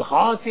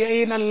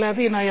 Al-khasi'ina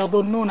alladzina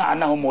yadhunnuna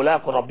annahum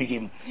mulaqu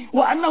rabbihim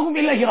wa annahum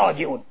ilaihi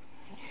raji'un.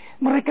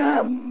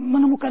 Mereka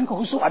menemukan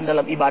kehusuan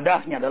dalam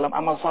ibadahnya, dalam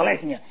amal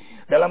salehnya,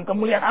 dalam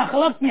kemuliaan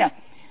akhlaknya,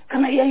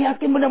 karena ia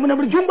yakin benar-benar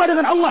berjumpa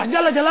dengan Allah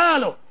Jalla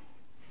Jalaluh.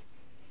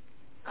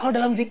 Kalau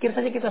dalam zikir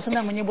saja kita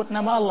senang menyebut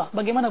nama Allah,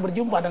 bagaimana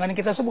berjumpa dengan yang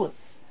kita sebut?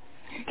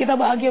 Kita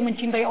bahagia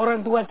mencintai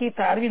orang tua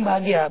kita. Arifin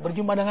bahagia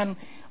berjumpa dengan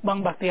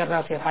Bang Bakhtiar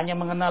Nasir, hanya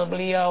mengenal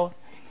beliau,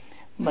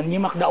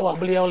 menyimak dakwah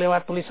beliau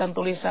lewat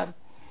tulisan-tulisan,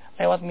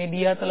 lewat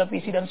media,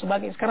 televisi dan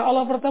sebagainya. Sekarang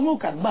Allah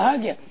pertemukan,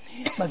 bahagia.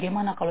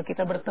 Bagaimana kalau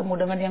kita bertemu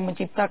dengan yang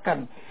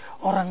menciptakan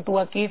orang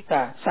tua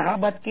kita,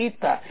 sahabat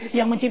kita,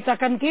 yang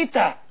menciptakan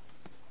kita?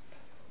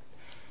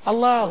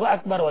 Allahu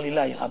Akbar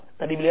walillahil hamd.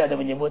 Tadi beliau ada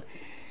menyebut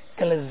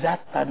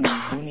kelezatan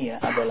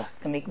dunia adalah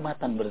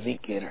kenikmatan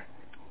berzikir.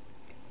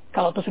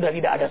 Kalau itu sudah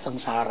tidak ada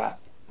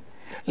sengsara.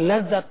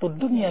 Lazzatud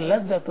dunya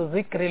lazzatu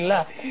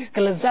zikrillah.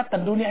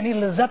 Kelezatan dunia ini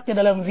lezatnya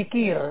dalam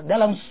zikir,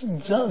 dalam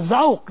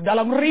zauk,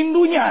 dalam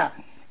rindunya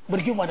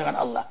berjumpa dengan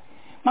Allah.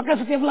 Maka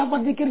setiap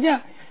lafaz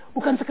zikirnya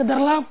bukan sekedar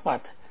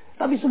lafaz,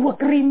 tapi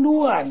sebuah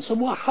kerinduan,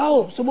 sebuah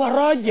khauf, sebuah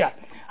raja,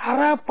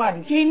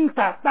 harapan,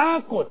 cinta,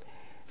 takut,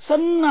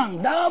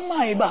 senang,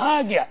 damai,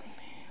 bahagia.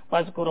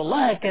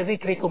 Wazkurullaha ka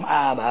dzikrikum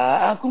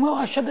aba'akum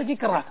wa asyadda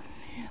dzikra.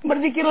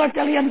 Berzikirlah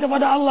kalian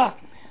kepada Allah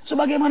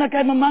sebagaimana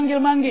kalian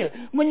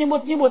memanggil-manggil,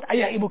 menyebut-nyebut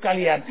ayah ibu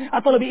kalian,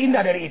 atau lebih indah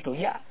dari itu.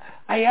 Ya,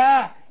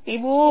 ayah,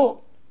 ibu,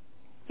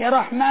 ya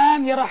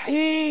Rahman, ya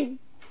Rahim.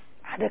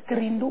 Ada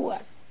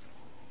kerinduan.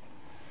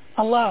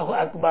 Allahu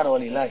Akbar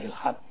walillahil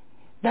hamd.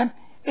 Dan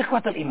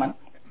ikhwatul iman,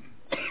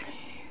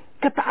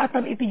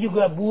 ketaatan itu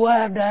juga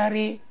buah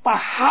dari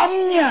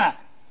pahamnya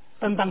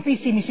tentang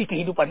visi misi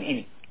kehidupan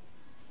ini.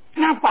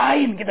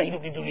 Ngapain kita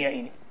hidup di dunia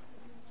ini?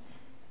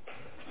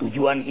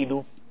 Tujuan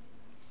hidup,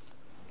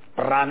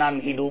 peranan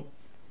hidup,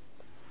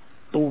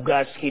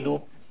 tugas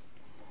hidup,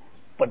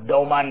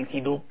 pedoman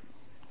hidup,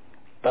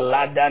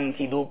 teladan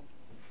hidup,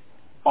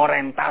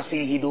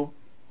 orientasi hidup,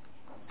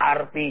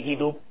 arti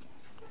hidup,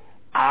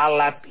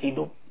 alat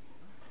hidup.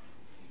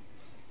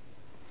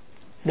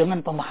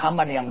 Dengan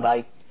pemahaman yang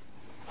baik.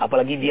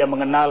 Apalagi dia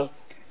mengenal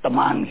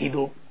teman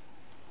hidup,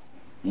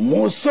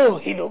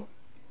 musuh hidup,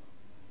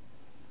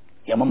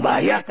 yang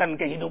membahayakan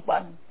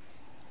kehidupan.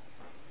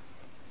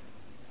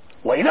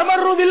 Wa idza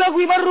marru bil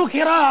lagwi marru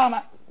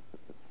kirama.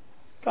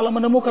 Kalau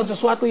menemukan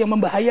sesuatu yang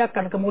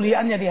membahayakan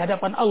kemuliaannya di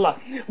hadapan Allah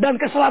dan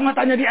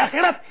keselamatannya di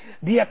akhirat,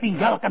 dia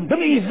tinggalkan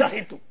demi izzah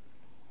itu.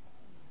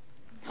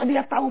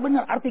 Dia tahu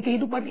benar arti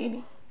kehidupan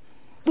ini.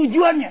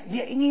 Tujuannya,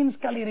 dia ingin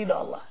sekali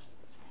ridha Allah.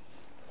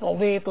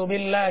 Raditu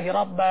billahi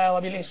rabba wa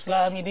bil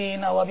islami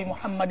dina wa bi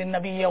Muhammadin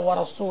nabiyya wa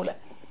rasulah.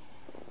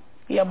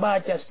 Dia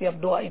baca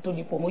setiap doa itu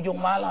di penghujung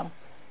malam.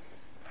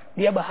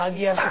 Dia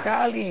bahagia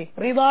sekali,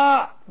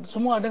 ridha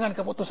semua dengan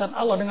keputusan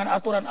Allah, dengan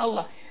aturan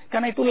Allah.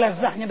 Karena itu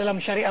lezahnya dalam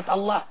syariat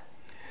Allah.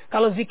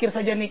 Kalau zikir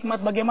saja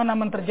nikmat, bagaimana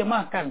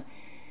menerjemahkan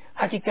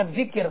hakikat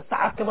zikir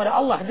taat kepada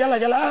Allah Jalla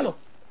Jalaluh,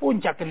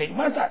 puncak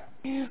kenikmatan.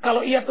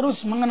 Kalau ia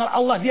terus mengenal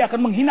Allah, dia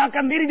akan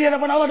menghinakan diri di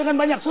hadapan Allah dengan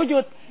banyak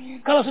sujud.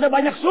 Kalau sudah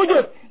banyak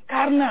sujud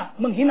karena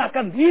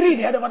menghinakan diri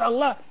di hadapan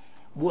Allah,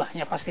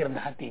 buahnya pasti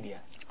rendah hati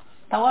dia.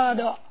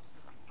 Tawadu.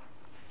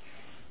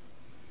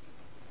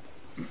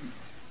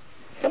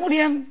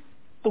 Kemudian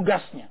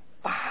tugasnya,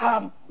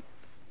 paham.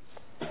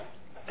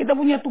 Kita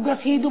punya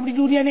tugas hidup di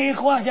dunia ini,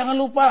 ikhwah, jangan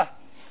lupa.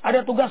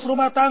 Ada tugas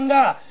rumah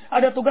tangga,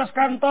 ada tugas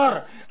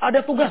kantor,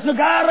 ada tugas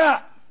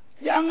negara.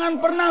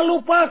 Jangan pernah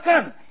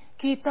lupakan,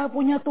 kita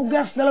punya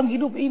tugas dalam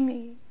hidup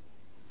ini.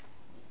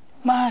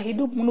 Maha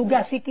hidup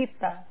menugasi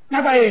kita.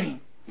 Ngapain?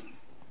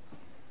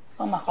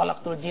 Wa ma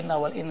khalaqtul jinna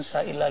wal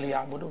insa illa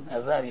liya'budun.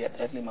 Az-Zariyat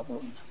ayat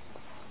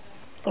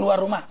 56. Keluar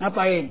rumah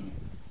ngapain?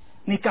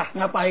 Nikah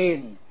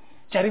ngapain?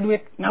 Cari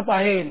duit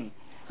ngapain?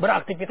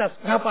 Beraktivitas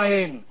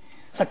ngapain?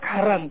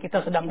 Sekarang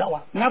kita sedang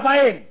dakwah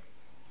ngapain?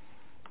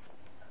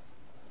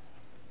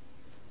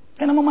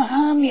 Karena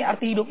memahami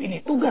arti hidup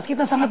ini, tugas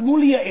kita sangat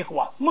mulia,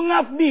 ikhwah.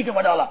 Mengabdi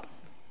kepada Allah.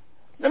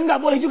 Dan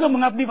nggak boleh juga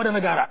mengabdi pada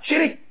negara.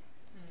 Syirik.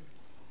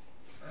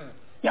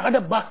 Yang ada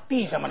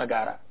bakti sama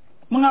negara.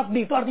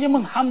 Mengabdi itu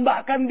artinya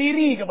menghambakan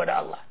diri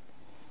kepada Allah.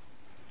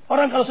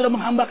 Orang kalau sudah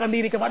menghambakan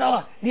diri kepada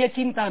Allah, dia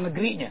cinta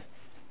negerinya.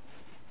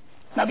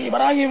 Nabi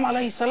Ibrahim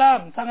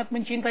alaihissalam sangat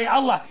mencintai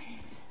Allah.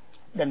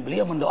 Dan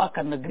beliau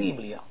mendoakan negeri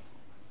beliau.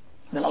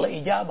 Dan Allah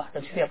ijabah.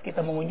 Dan setiap kita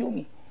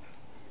mengunjungi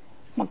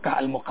Mekah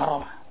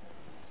Al-Mukarramah,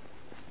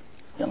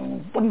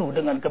 yang penuh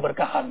dengan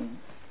keberkahan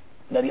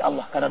dari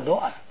Allah karena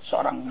doa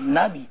seorang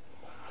Nabi.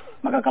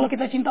 Maka kalau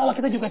kita cinta Allah,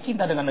 kita juga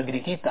cinta dengan negeri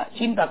kita,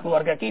 cinta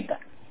keluarga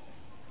kita,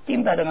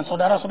 cinta dengan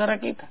saudara-saudara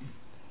kita.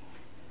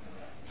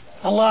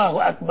 Allahu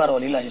Akbar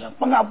walillahilhamd.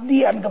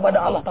 Pengabdian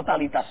kepada Allah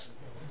totalitas.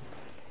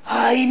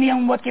 Ini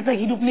yang membuat kita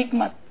hidup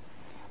nikmat.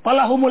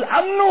 Falahumul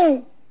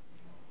amnu.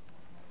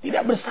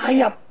 Tidak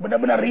bersayap,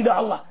 benar-benar ridha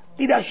Allah.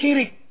 Tidak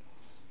syirik.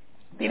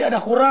 Tidak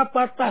ada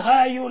khurafat,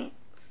 tahayul.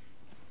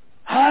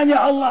 Hanya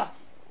Allah.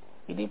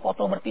 Ini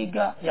foto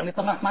bertiga, yang di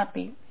tengah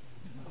mati.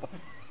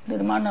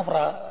 Dari mana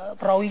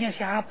perawinya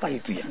siapa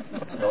itu ya?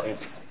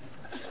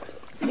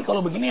 Ini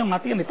kalau begini yang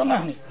mati yang di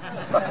tengah nih.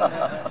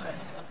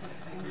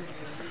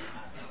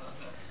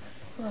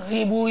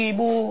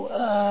 Ibu-ibu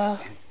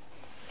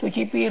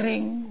cuci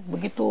piring,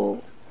 begitu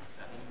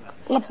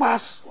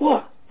lepas,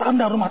 wah,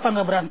 tanda rumah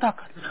tangga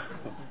berantakan.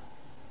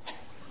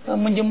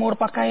 Menjemur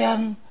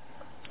pakaian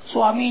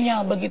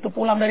suaminya, begitu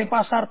pulang dari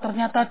pasar,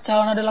 ternyata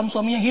celana dalam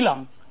suaminya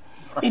hilang.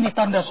 Ini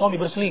tanda suami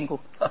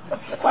berselingkuh.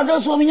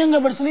 Padahal suaminya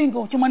nggak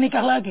berselingkuh, cuma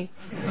nikah lagi.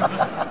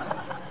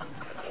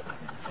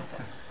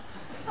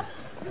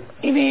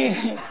 Ini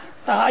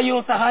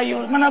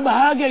tahayul. Mana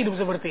bahagia hidup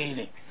seperti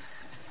ini?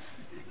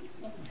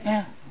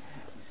 Ya.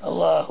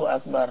 Allahu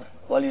Akbar.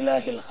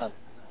 Walillahil hamd.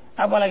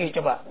 Apalagi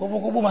coba,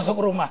 kupu-kupu masuk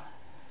rumah.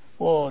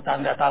 Oh,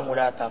 tanda tamu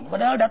datang.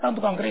 Padahal datang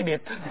tukang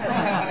kredit.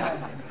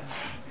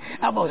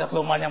 Apa Ustaz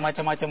Lukmannya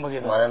macam-macam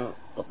begitu? Kemarin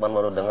Lukman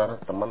baru dengar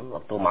teman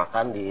waktu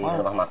makan di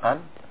rumah makan.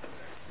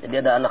 Jadi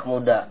ada anak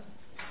muda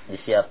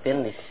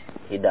disiapin di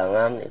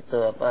hidangan itu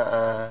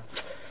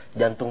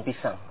jantung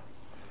pisang.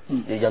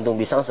 Jadi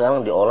jantung pisang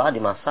sekarang diolah,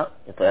 dimasak,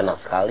 itu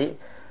enak sekali.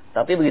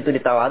 Tapi begitu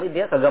ditawari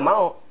dia kagak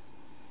mau.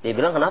 Dia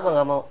bilang kenapa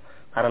nggak mau?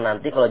 Karena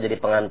nanti kalau jadi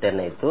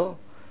pengantinnya itu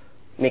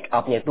make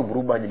upnya itu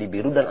berubah jadi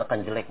biru dan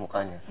akan jelek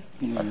mukanya.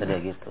 Kata dia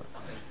gitu.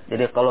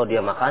 Jadi kalau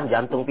dia makan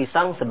jantung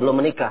pisang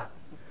sebelum menikah.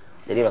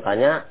 Jadi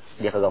makanya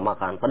dia kagak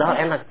makan. Padahal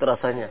enak itu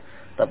rasanya.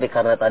 Tapi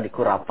karena tadi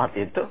kurapat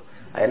itu,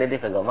 akhirnya dia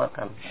kagak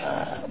makan.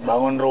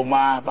 Bangun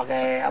rumah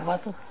pakai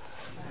apa tuh?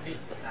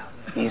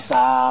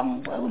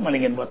 Pisang.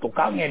 Mendingan buat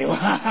tukangnya dia.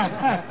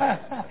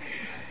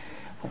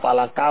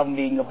 Kepala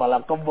kambing, kepala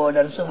kebo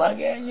dan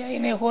sebagainya.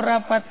 Ini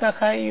khurafat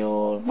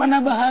takhayul.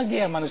 Mana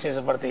bahagia manusia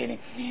seperti ini.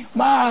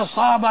 Ma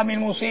asaba min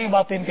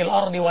musibatin fil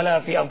ardi wala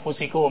fi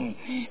anfusikum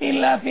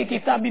illa fi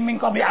kitabim min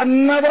qabli an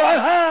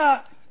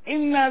nabraha.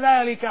 Inna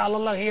dzalika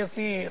 'ala Allah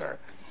yasir.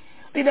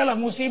 Tidaklah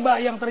musibah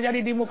yang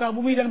terjadi di muka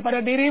bumi dan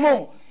pada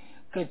dirimu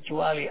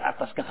kecuali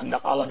atas kehendak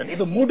Allah, dan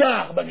itu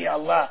mudah bagi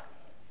Allah.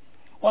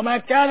 Wa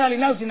ma kana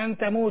li nafsin an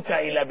tamuta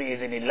illa bi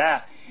idznillah.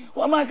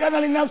 Wa ma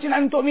kana li nafsin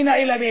an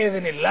tu'mina illa bi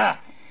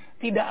idznillah.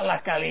 Tidaklah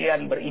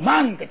kalian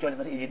beriman kecuali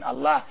atas izin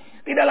Allah.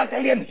 Tidaklah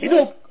kalian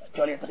hidup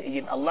kecuali atas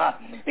izin Allah.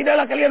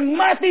 Tidaklah kalian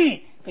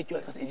mati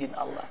kecuali atas izin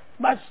Allah.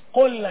 Bas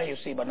qul la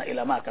yusibana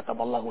illa ma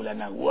kataballahu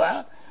lana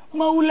wa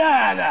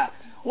maulana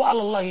wa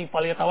 'alallahi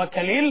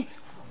falyatawakkalul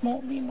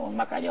mu'minun.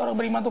 Makanya orang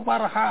beriman itu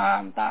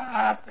farhan,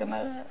 taat,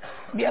 karena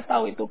dia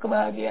tahu itu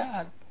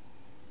kebahagiaan.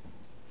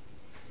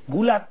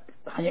 Bulat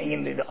hanya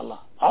ingin ridha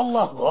Allah.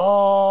 Allah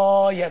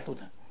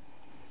ghayatuna.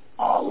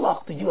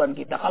 Allah tujuan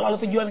kita. Kalau Allah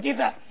tujuan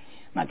kita,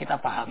 nah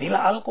kita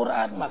pahamilah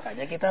Al-Quran.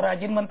 Makanya kita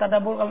rajin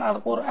mentadaburkan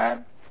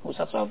Al-Quran.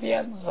 Ustaz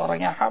Sofyan,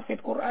 seorang yang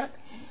hafid Quran.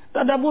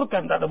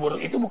 Tadaburkan. Tadabur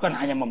itu bukan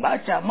hanya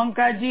membaca,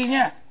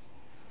 mengkajinya.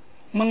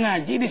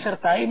 Mengaji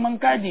disertai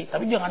mengkaji.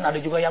 Tapi jangan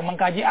ada juga yang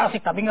mengkaji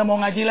asik tapi nggak mau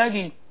ngaji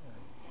lagi.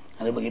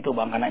 Ada begitu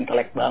bang, karena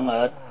intelek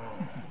banget.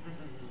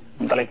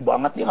 Intelek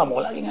banget, dia nggak mau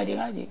lagi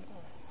ngaji-ngaji.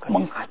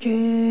 Mengkaji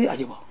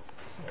aja bang.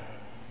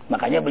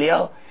 Makanya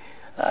beliau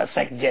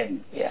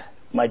sekjen, ya,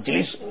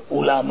 majelis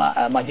ulama,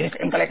 majelis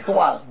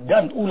intelektual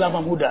dan ulama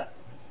muda.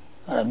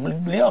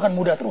 Beliau akan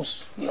muda terus.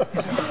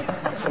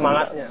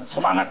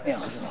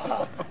 Semangatnya.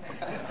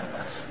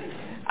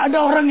 Ada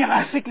orang yang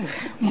asik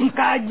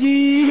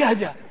mengkaji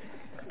aja,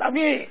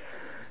 tapi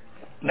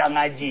nggak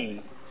ngaji.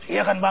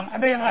 Iya kan bang?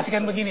 Ada yang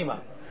asikan begini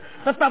bang.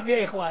 Tetap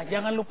ya ikhwah,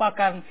 jangan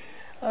lupakan.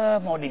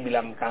 Mau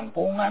dibilang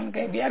kampungan,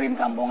 kayak biarin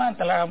kampungan.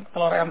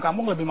 Telur ayam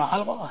kampung lebih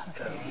mahal kok.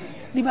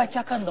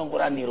 Dibacakan dong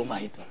Quran di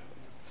rumah itu.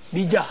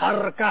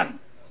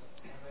 Dijaharkan.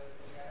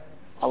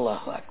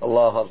 Allahu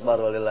Akbar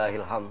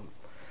walillahil hamd.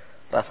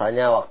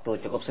 Rasanya waktu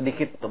cukup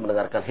sedikit untuk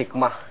mendengarkan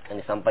hikmah yang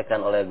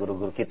disampaikan oleh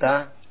guru-guru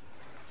kita.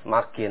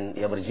 Semakin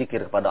ia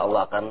berzikir kepada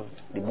Allah akan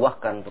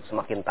dibuahkan untuk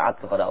semakin taat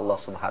kepada Allah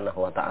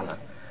Subhanahu wa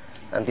taala.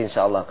 Nanti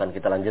insyaallah akan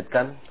kita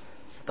lanjutkan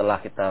setelah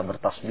kita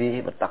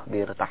bertasbih,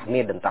 bertakbir,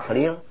 tahmid dan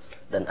tahlil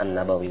dan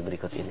an-nabawi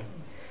berikut ini.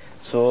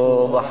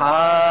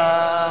 Subhanallah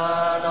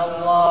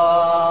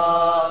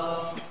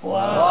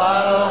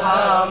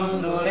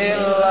walhamdulillah.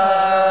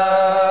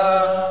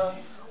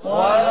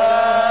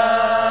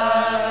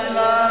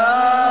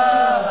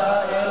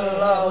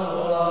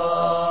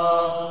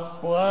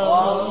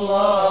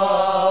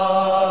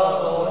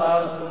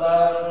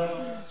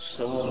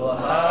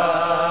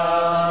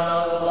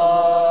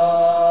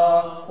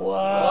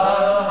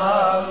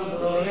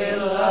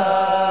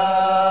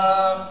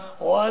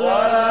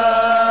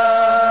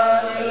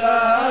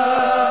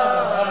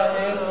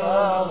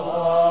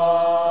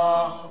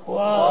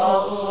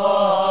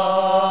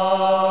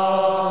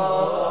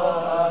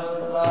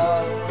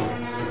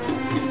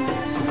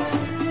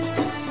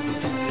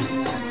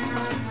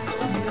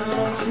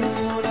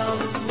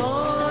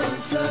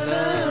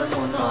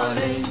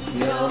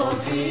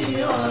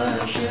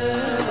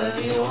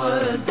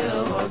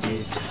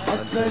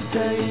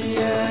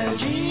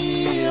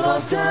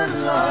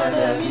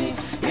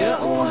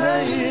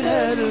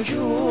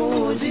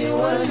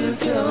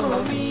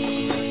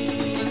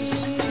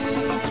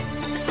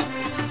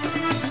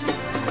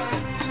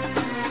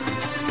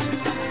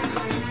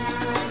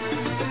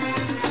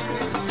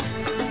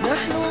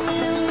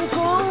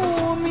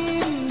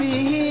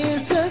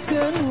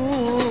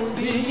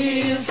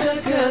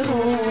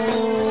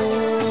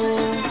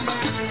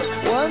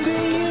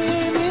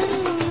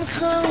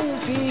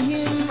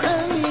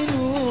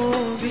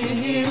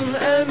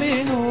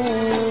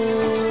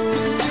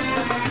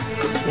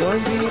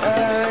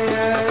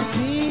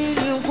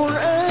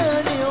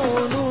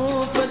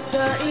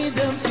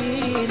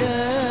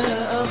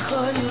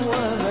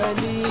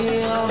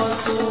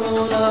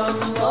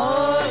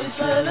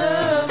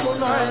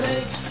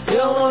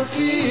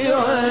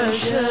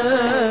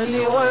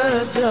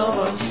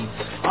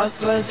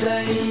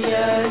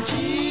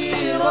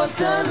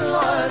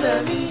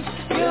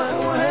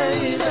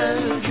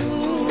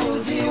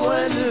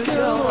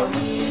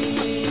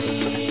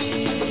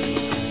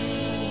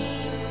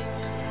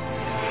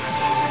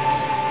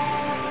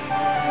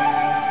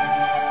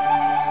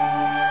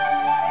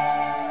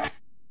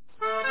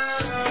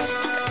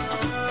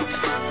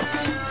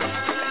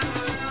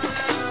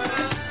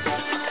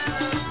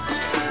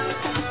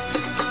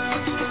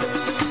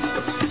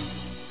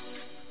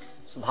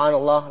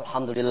 Subhanallah,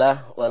 alhamdulillah,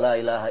 wa la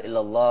ilaha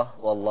illallah,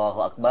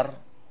 wallahu akbar.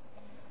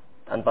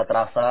 Tanpa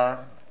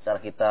terasa, secara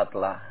kita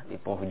telah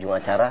di penghujung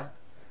acara.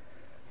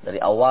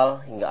 Dari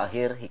awal hingga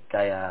akhir,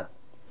 hikayat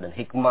dan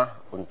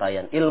hikmah,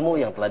 untayan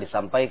ilmu yang telah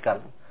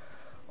disampaikan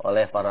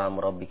oleh para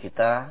murabbi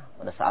kita.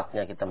 Pada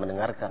saatnya kita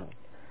mendengarkan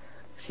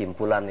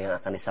kesimpulan yang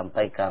akan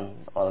disampaikan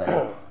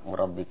oleh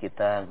murabbi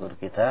kita, guru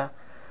kita,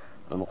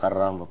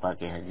 Al-Mukarram Bapak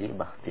Kiai Haji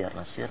Bakhtiar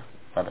Nasir.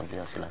 Pada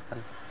beliau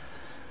silakan.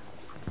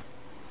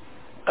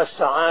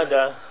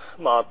 As-sa'adah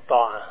ma'at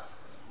ta'ah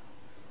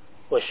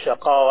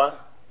wasyaqawah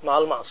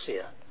ma'al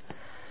ma'siyah.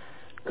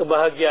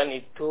 Kebahagiaan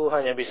itu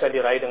hanya bisa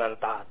diraih dengan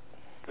taat.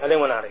 Ada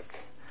yang menarik.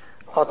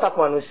 Otak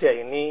manusia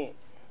ini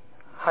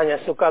hanya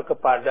suka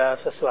kepada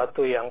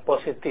sesuatu yang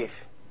positif,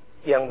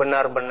 yang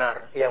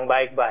benar-benar, yang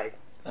baik-baik.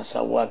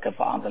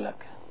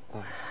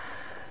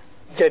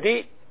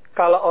 Jadi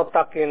kalau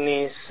otak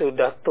ini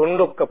sudah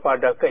tunduk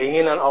kepada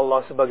keinginan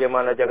Allah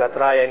sebagaimana jagat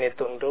raya ini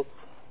tunduk,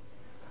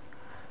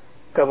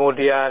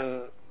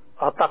 kemudian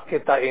otak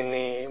kita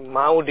ini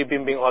mau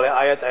dibimbing oleh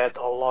ayat-ayat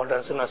Allah dan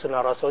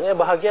sunnah-sunnah Rasulnya,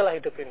 bahagialah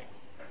hidup ini.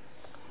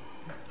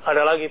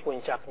 Ada lagi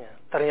puncaknya.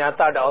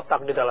 Ternyata ada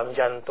otak di dalam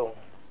jantung.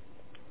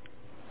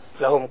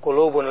 Lahum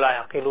qulubun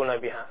la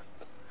yaqiluna biha.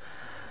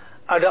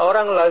 Ada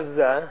orang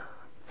lazza,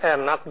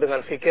 enak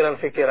dengan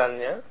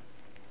pikiran-pikirannya.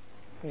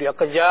 Dia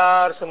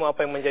kejar semua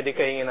apa yang menjadi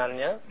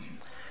keinginannya.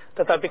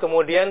 Tetapi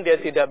kemudian dia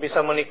tidak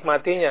bisa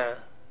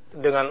menikmatinya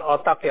dengan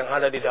otak yang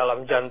ada di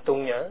dalam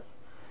jantungnya.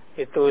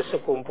 Itu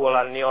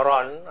sekumpulan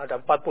neuron, ada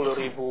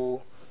 40.000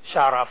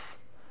 syaraf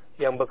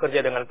yang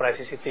bekerja dengan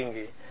presisi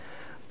tinggi.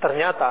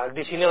 Ternyata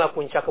disinilah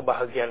puncak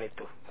kebahagiaan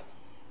itu.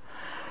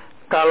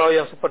 Kalau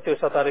yang seperti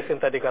Ustaz Arifin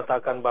tadi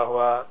katakan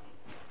bahwa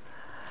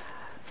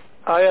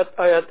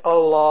ayat-ayat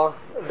Allah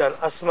dan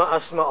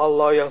asma-asma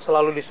Allah yang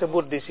selalu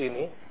disebut di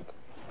sini,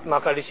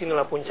 maka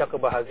disinilah puncak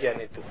kebahagiaan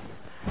itu.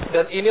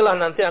 Dan inilah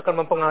nanti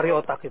akan mempengaruhi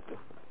otak itu.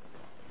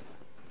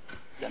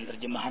 Dan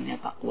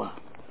terjemahannya takwa.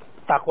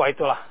 Takwa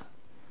itulah.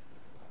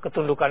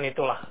 Ketundukan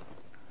itulah.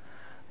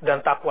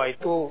 Dan takwa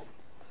itu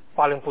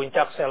paling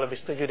puncak, saya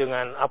lebih setuju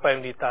dengan apa yang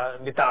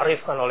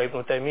ditakrifkan oleh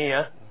Ibnu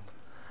Taimiyah,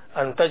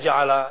 anta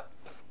ja'ala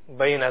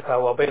bainaka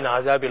wa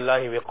baina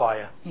azabillahi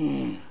wiqaya.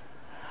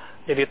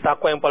 Jadi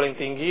takwa yang paling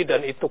tinggi,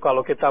 dan itu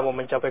kalau kita mau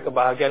mencapai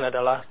kebahagiaan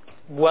adalah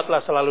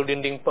buatlah selalu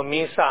dinding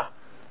pemisah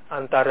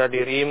antara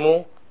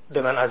dirimu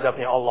dengan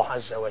azabnya Allah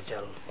Azza wa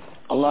Jalla.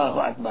 Allahu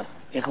Akbar.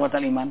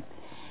 Ikhwatal iman.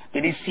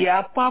 Jadi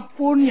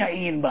siapapun yang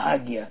ingin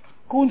bahagia,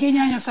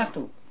 kuncinya hanya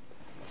satu.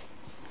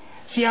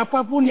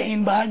 Siapapun yang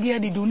ingin bahagia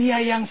di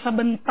dunia yang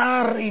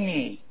sebentar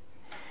ini,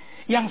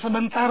 yang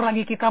sebentar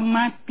lagi kita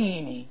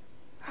mati ini,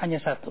 hanya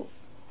satu.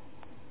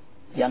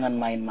 Jangan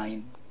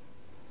main-main.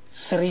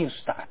 Serius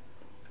taat.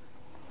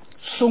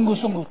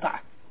 Sungguh-sungguh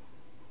taat.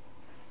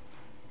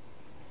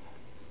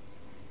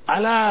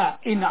 Ala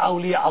inna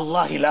awliya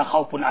Allahi la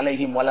khawfun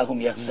alaihim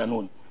walahum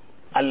yahzanun.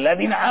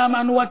 Alladzina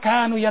amanu wa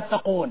kanu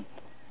yattaqun.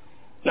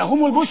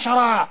 Lahumul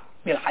busyara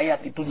fil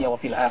hayati dunya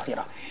wa fil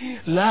akhirah.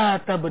 La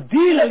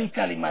tabdila li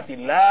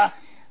kalimatillah.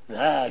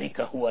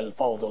 Dzalika huwal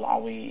fawzul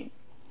azim.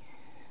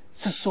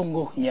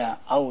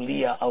 Sesungguhnya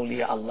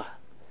awliya-awliya Allah,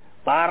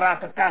 para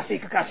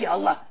kekasih-kekasih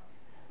Allah,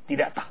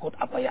 tidak takut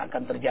apa yang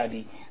akan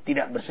terjadi,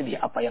 tidak bersedih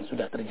apa yang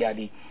sudah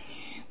terjadi.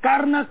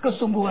 Karena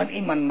kesungguhan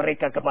iman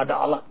mereka kepada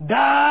Allah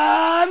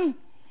dan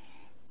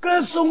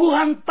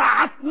kesungguhan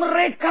taat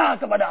mereka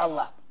kepada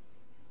Allah.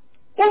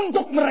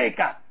 Untuk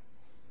mereka,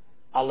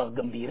 Allah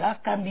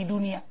gembirakan di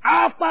dunia,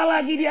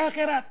 apalagi di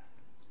akhirat.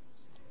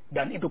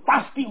 Dan itu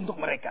pasti untuk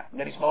mereka.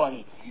 Garis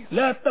bawahi.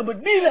 La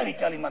tabdila li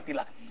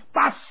kalimatillah.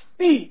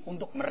 Pasti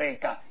untuk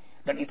mereka.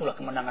 Dan itulah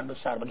kemenangan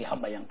besar bagi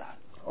hamba yang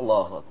taat.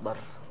 Allahu Akbar.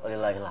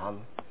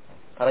 Walillahilhamd.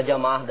 Para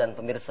jamaah dan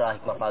pemirsa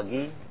Hikmah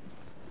Pagi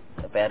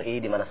PRI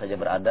di mana saja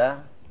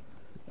berada,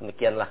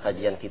 demikianlah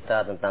kajian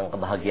kita tentang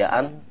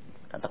kebahagiaan.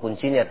 Kata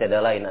kuncinya tiada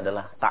lain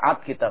adalah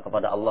taat kita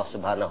kepada Allah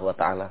Subhanahu wa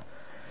taala.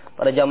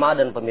 Para jamaah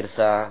dan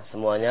pemirsa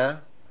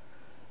semuanya,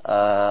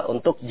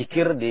 untuk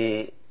zikir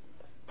di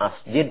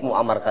Masjid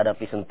Muammar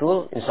Qaddafi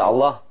Sentul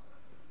insyaallah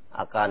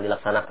akan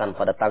dilaksanakan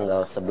pada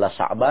tanggal 11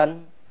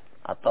 Sya'ban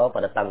atau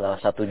pada tanggal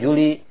 1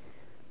 Juli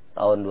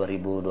tahun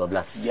 2012.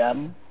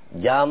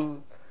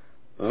 Jam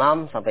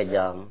 6 sampai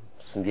jam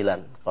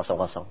 9.00.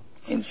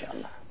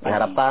 Insyaallah.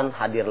 Diharapkan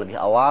hadir lebih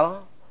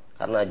awal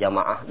karena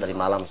jamaah dari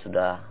malam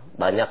sudah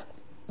banyak.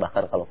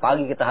 Bahkan kalau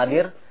pagi kita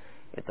hadir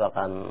itu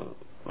akan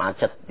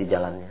macet di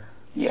jalannya.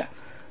 Ya.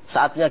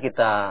 Saatnya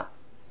kita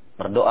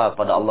berdoa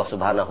kepada Allah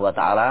Subhanahu wa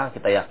taala.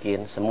 Kita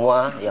yakin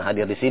semua yang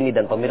hadir di sini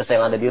dan pemirsa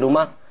yang ada di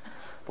rumah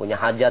punya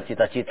hajat,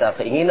 cita-cita,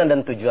 keinginan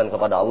dan tujuan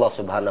kepada Allah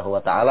Subhanahu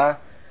wa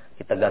taala.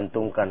 Kita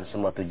gantungkan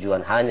semua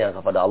tujuan hanya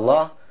kepada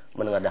Allah,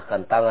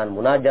 menengadahkan tangan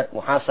munajat,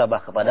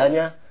 muhasabah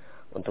kepadanya.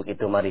 Untuk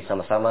itu mari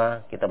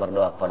sama-sama kita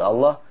berdoa kepada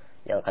Allah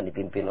yang akan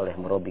dipimpin oleh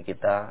murabi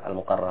kita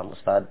Al-Mukarram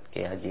Ustaz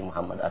Kiai Haji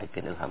Muhammad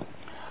Arifin Ilham.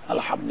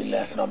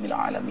 Alhamdulillahirabbil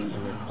alamin.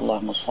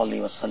 Allahumma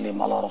shalli wa sallim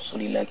ala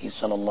Rasulillah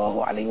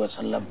sallallahu alaihi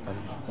wasallam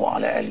wa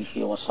ala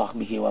alihi wa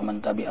sahbihi wa man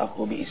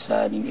tabi'ahu bi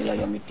ihsanin ila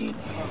yaumiddin.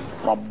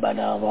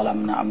 Rabbana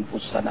zalamna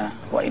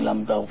anfusana wa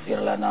illam taghfir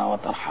lana wa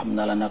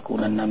tarhamna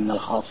lanakunanna minal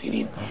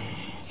khasirin.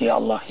 Ya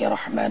Allah ya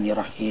Rahman ya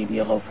Rahim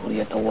ya Ghafur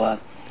ya Tawwab.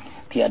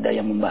 Tiada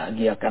yang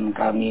membahagiakan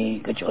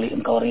kami kecuali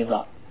Engkau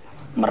ridha,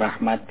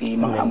 merahmati,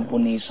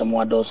 mengampuni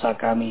semua dosa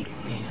kami.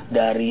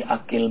 Dari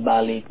akil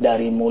balik,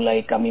 dari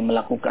mulai kami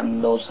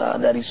melakukan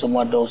dosa, dari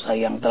semua dosa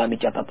yang telah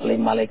dicatat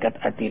oleh malaikat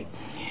adil,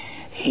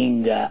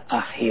 hingga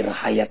akhir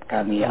hayat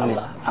kami ya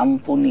Allah.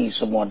 Ampuni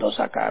semua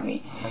dosa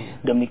kami.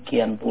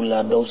 Demikian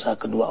pula dosa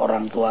kedua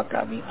orang tua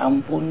kami.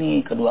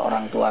 Ampuni kedua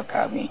orang tua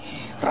kami.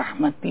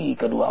 Rahmati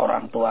kedua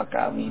orang tua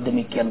kami.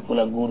 Demikian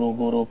pula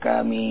guru-guru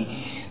kami,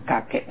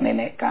 kakek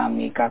nenek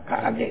kami,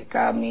 kakak adik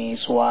kami,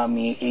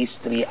 suami,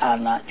 istri,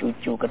 anak,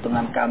 cucu,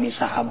 keturunan kami,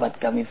 sahabat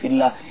kami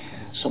fillah,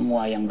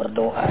 semua yang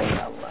berdoa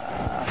ya Allah.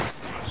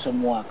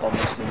 Semua kaum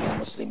muslimin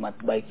muslimat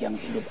baik yang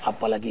hidup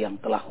apalagi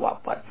yang telah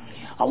wafat.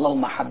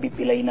 Allahumma habib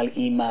ilainal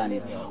iman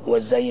wa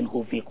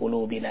zayyinhu fi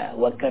qulubina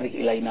wa karih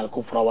ilainal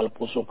kufra wal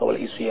fusuq wal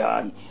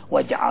isyan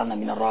waj'alna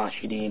minar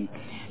rasyidin.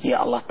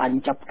 Ya Allah,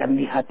 tancapkan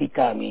di hati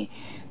kami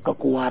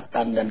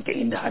kekuatan dan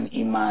keindahan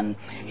iman.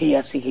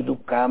 Hiasi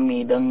hidup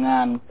kami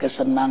dengan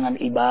kesenangan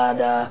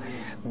ibadah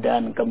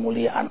dan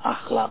kemuliaan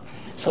akhlak.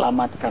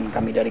 Selamatkan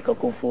kami dari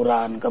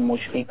kekufuran,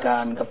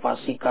 kemusyrikan,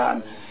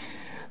 kefasikan,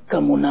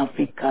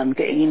 kemunafikan,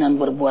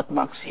 keinginan berbuat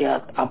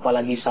maksiat,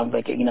 apalagi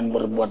sampai keinginan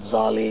berbuat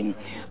zalim.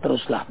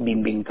 Teruslah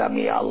bimbing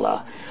kami ya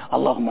Allah.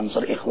 Allahumma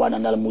ansur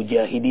ikhwanana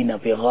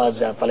al-mujahidina fi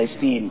Gaza,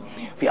 Palestin,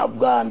 fi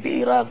Afgan,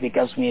 fi Iraq, fi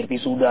Kashmir, fi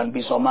Sudan,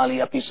 fi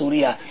Somalia, fi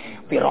Suriah,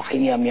 fi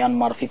Rohingya,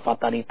 Myanmar, fi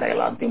Fatani,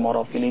 Thailand,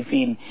 Timor,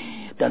 Filipina,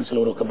 dan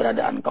seluruh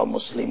keberadaan kaum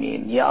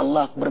muslimin. Ya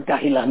Allah,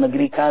 berkahilah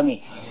negeri kami.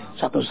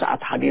 Satu saat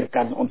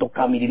hadirkan untuk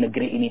kami di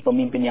negeri ini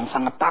pemimpin yang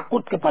sangat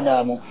takut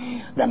kepadamu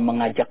dan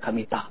mengajak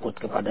kami takut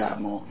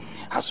kepadamu.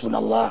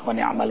 Hasbunallah wa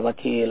ni'mal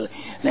wakil,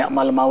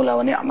 ni'mal maula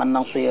wa ni'man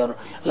nasir,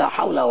 la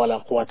hawla wa la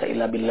quwata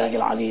illa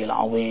billahil aliyyil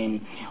azim.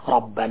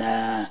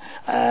 Rabbana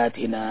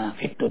atina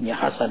fid dunya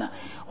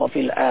hasanah wa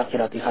fil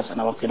akhirati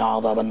hasanah wa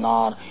qina adzaban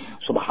nar.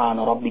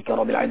 Subhana rabbika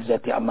rabbil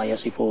izzati amma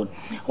yasifun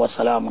wa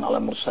salamun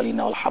alal mursalin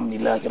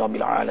walhamdulillahi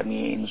rabbil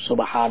alamin.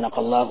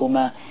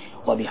 Subhanakallahumma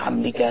wa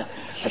bihamdika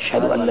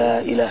asyhadu an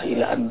la ilaha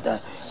illa anta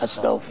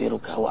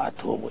astaghfiruka wa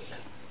atubu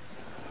ilaik.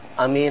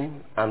 Amin,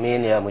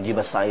 amin ya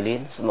mujibas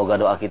sa'ilin. Semoga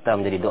doa kita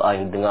menjadi doa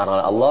yang didengar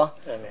oleh Allah,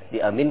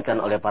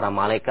 diaminkan oleh para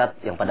malaikat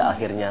yang pada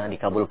akhirnya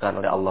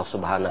dikabulkan oleh Allah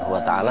Subhanahu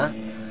wa taala.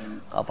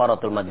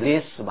 kafaratul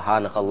majlis.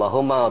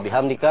 Subhanakallahumma wa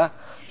bihamdika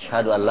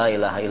asyhadu an la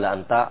ilaha illa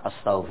anta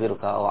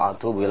astaghfiruka wa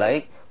atubu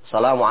ilaik.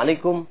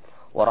 Assalamualaikum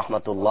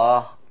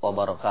warahmatullahi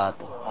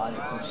wabarakatuh.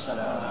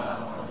 Waalaikumsalam.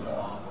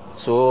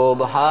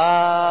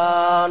 Subhanallah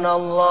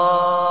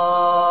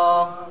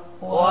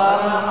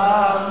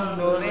walhamdulillah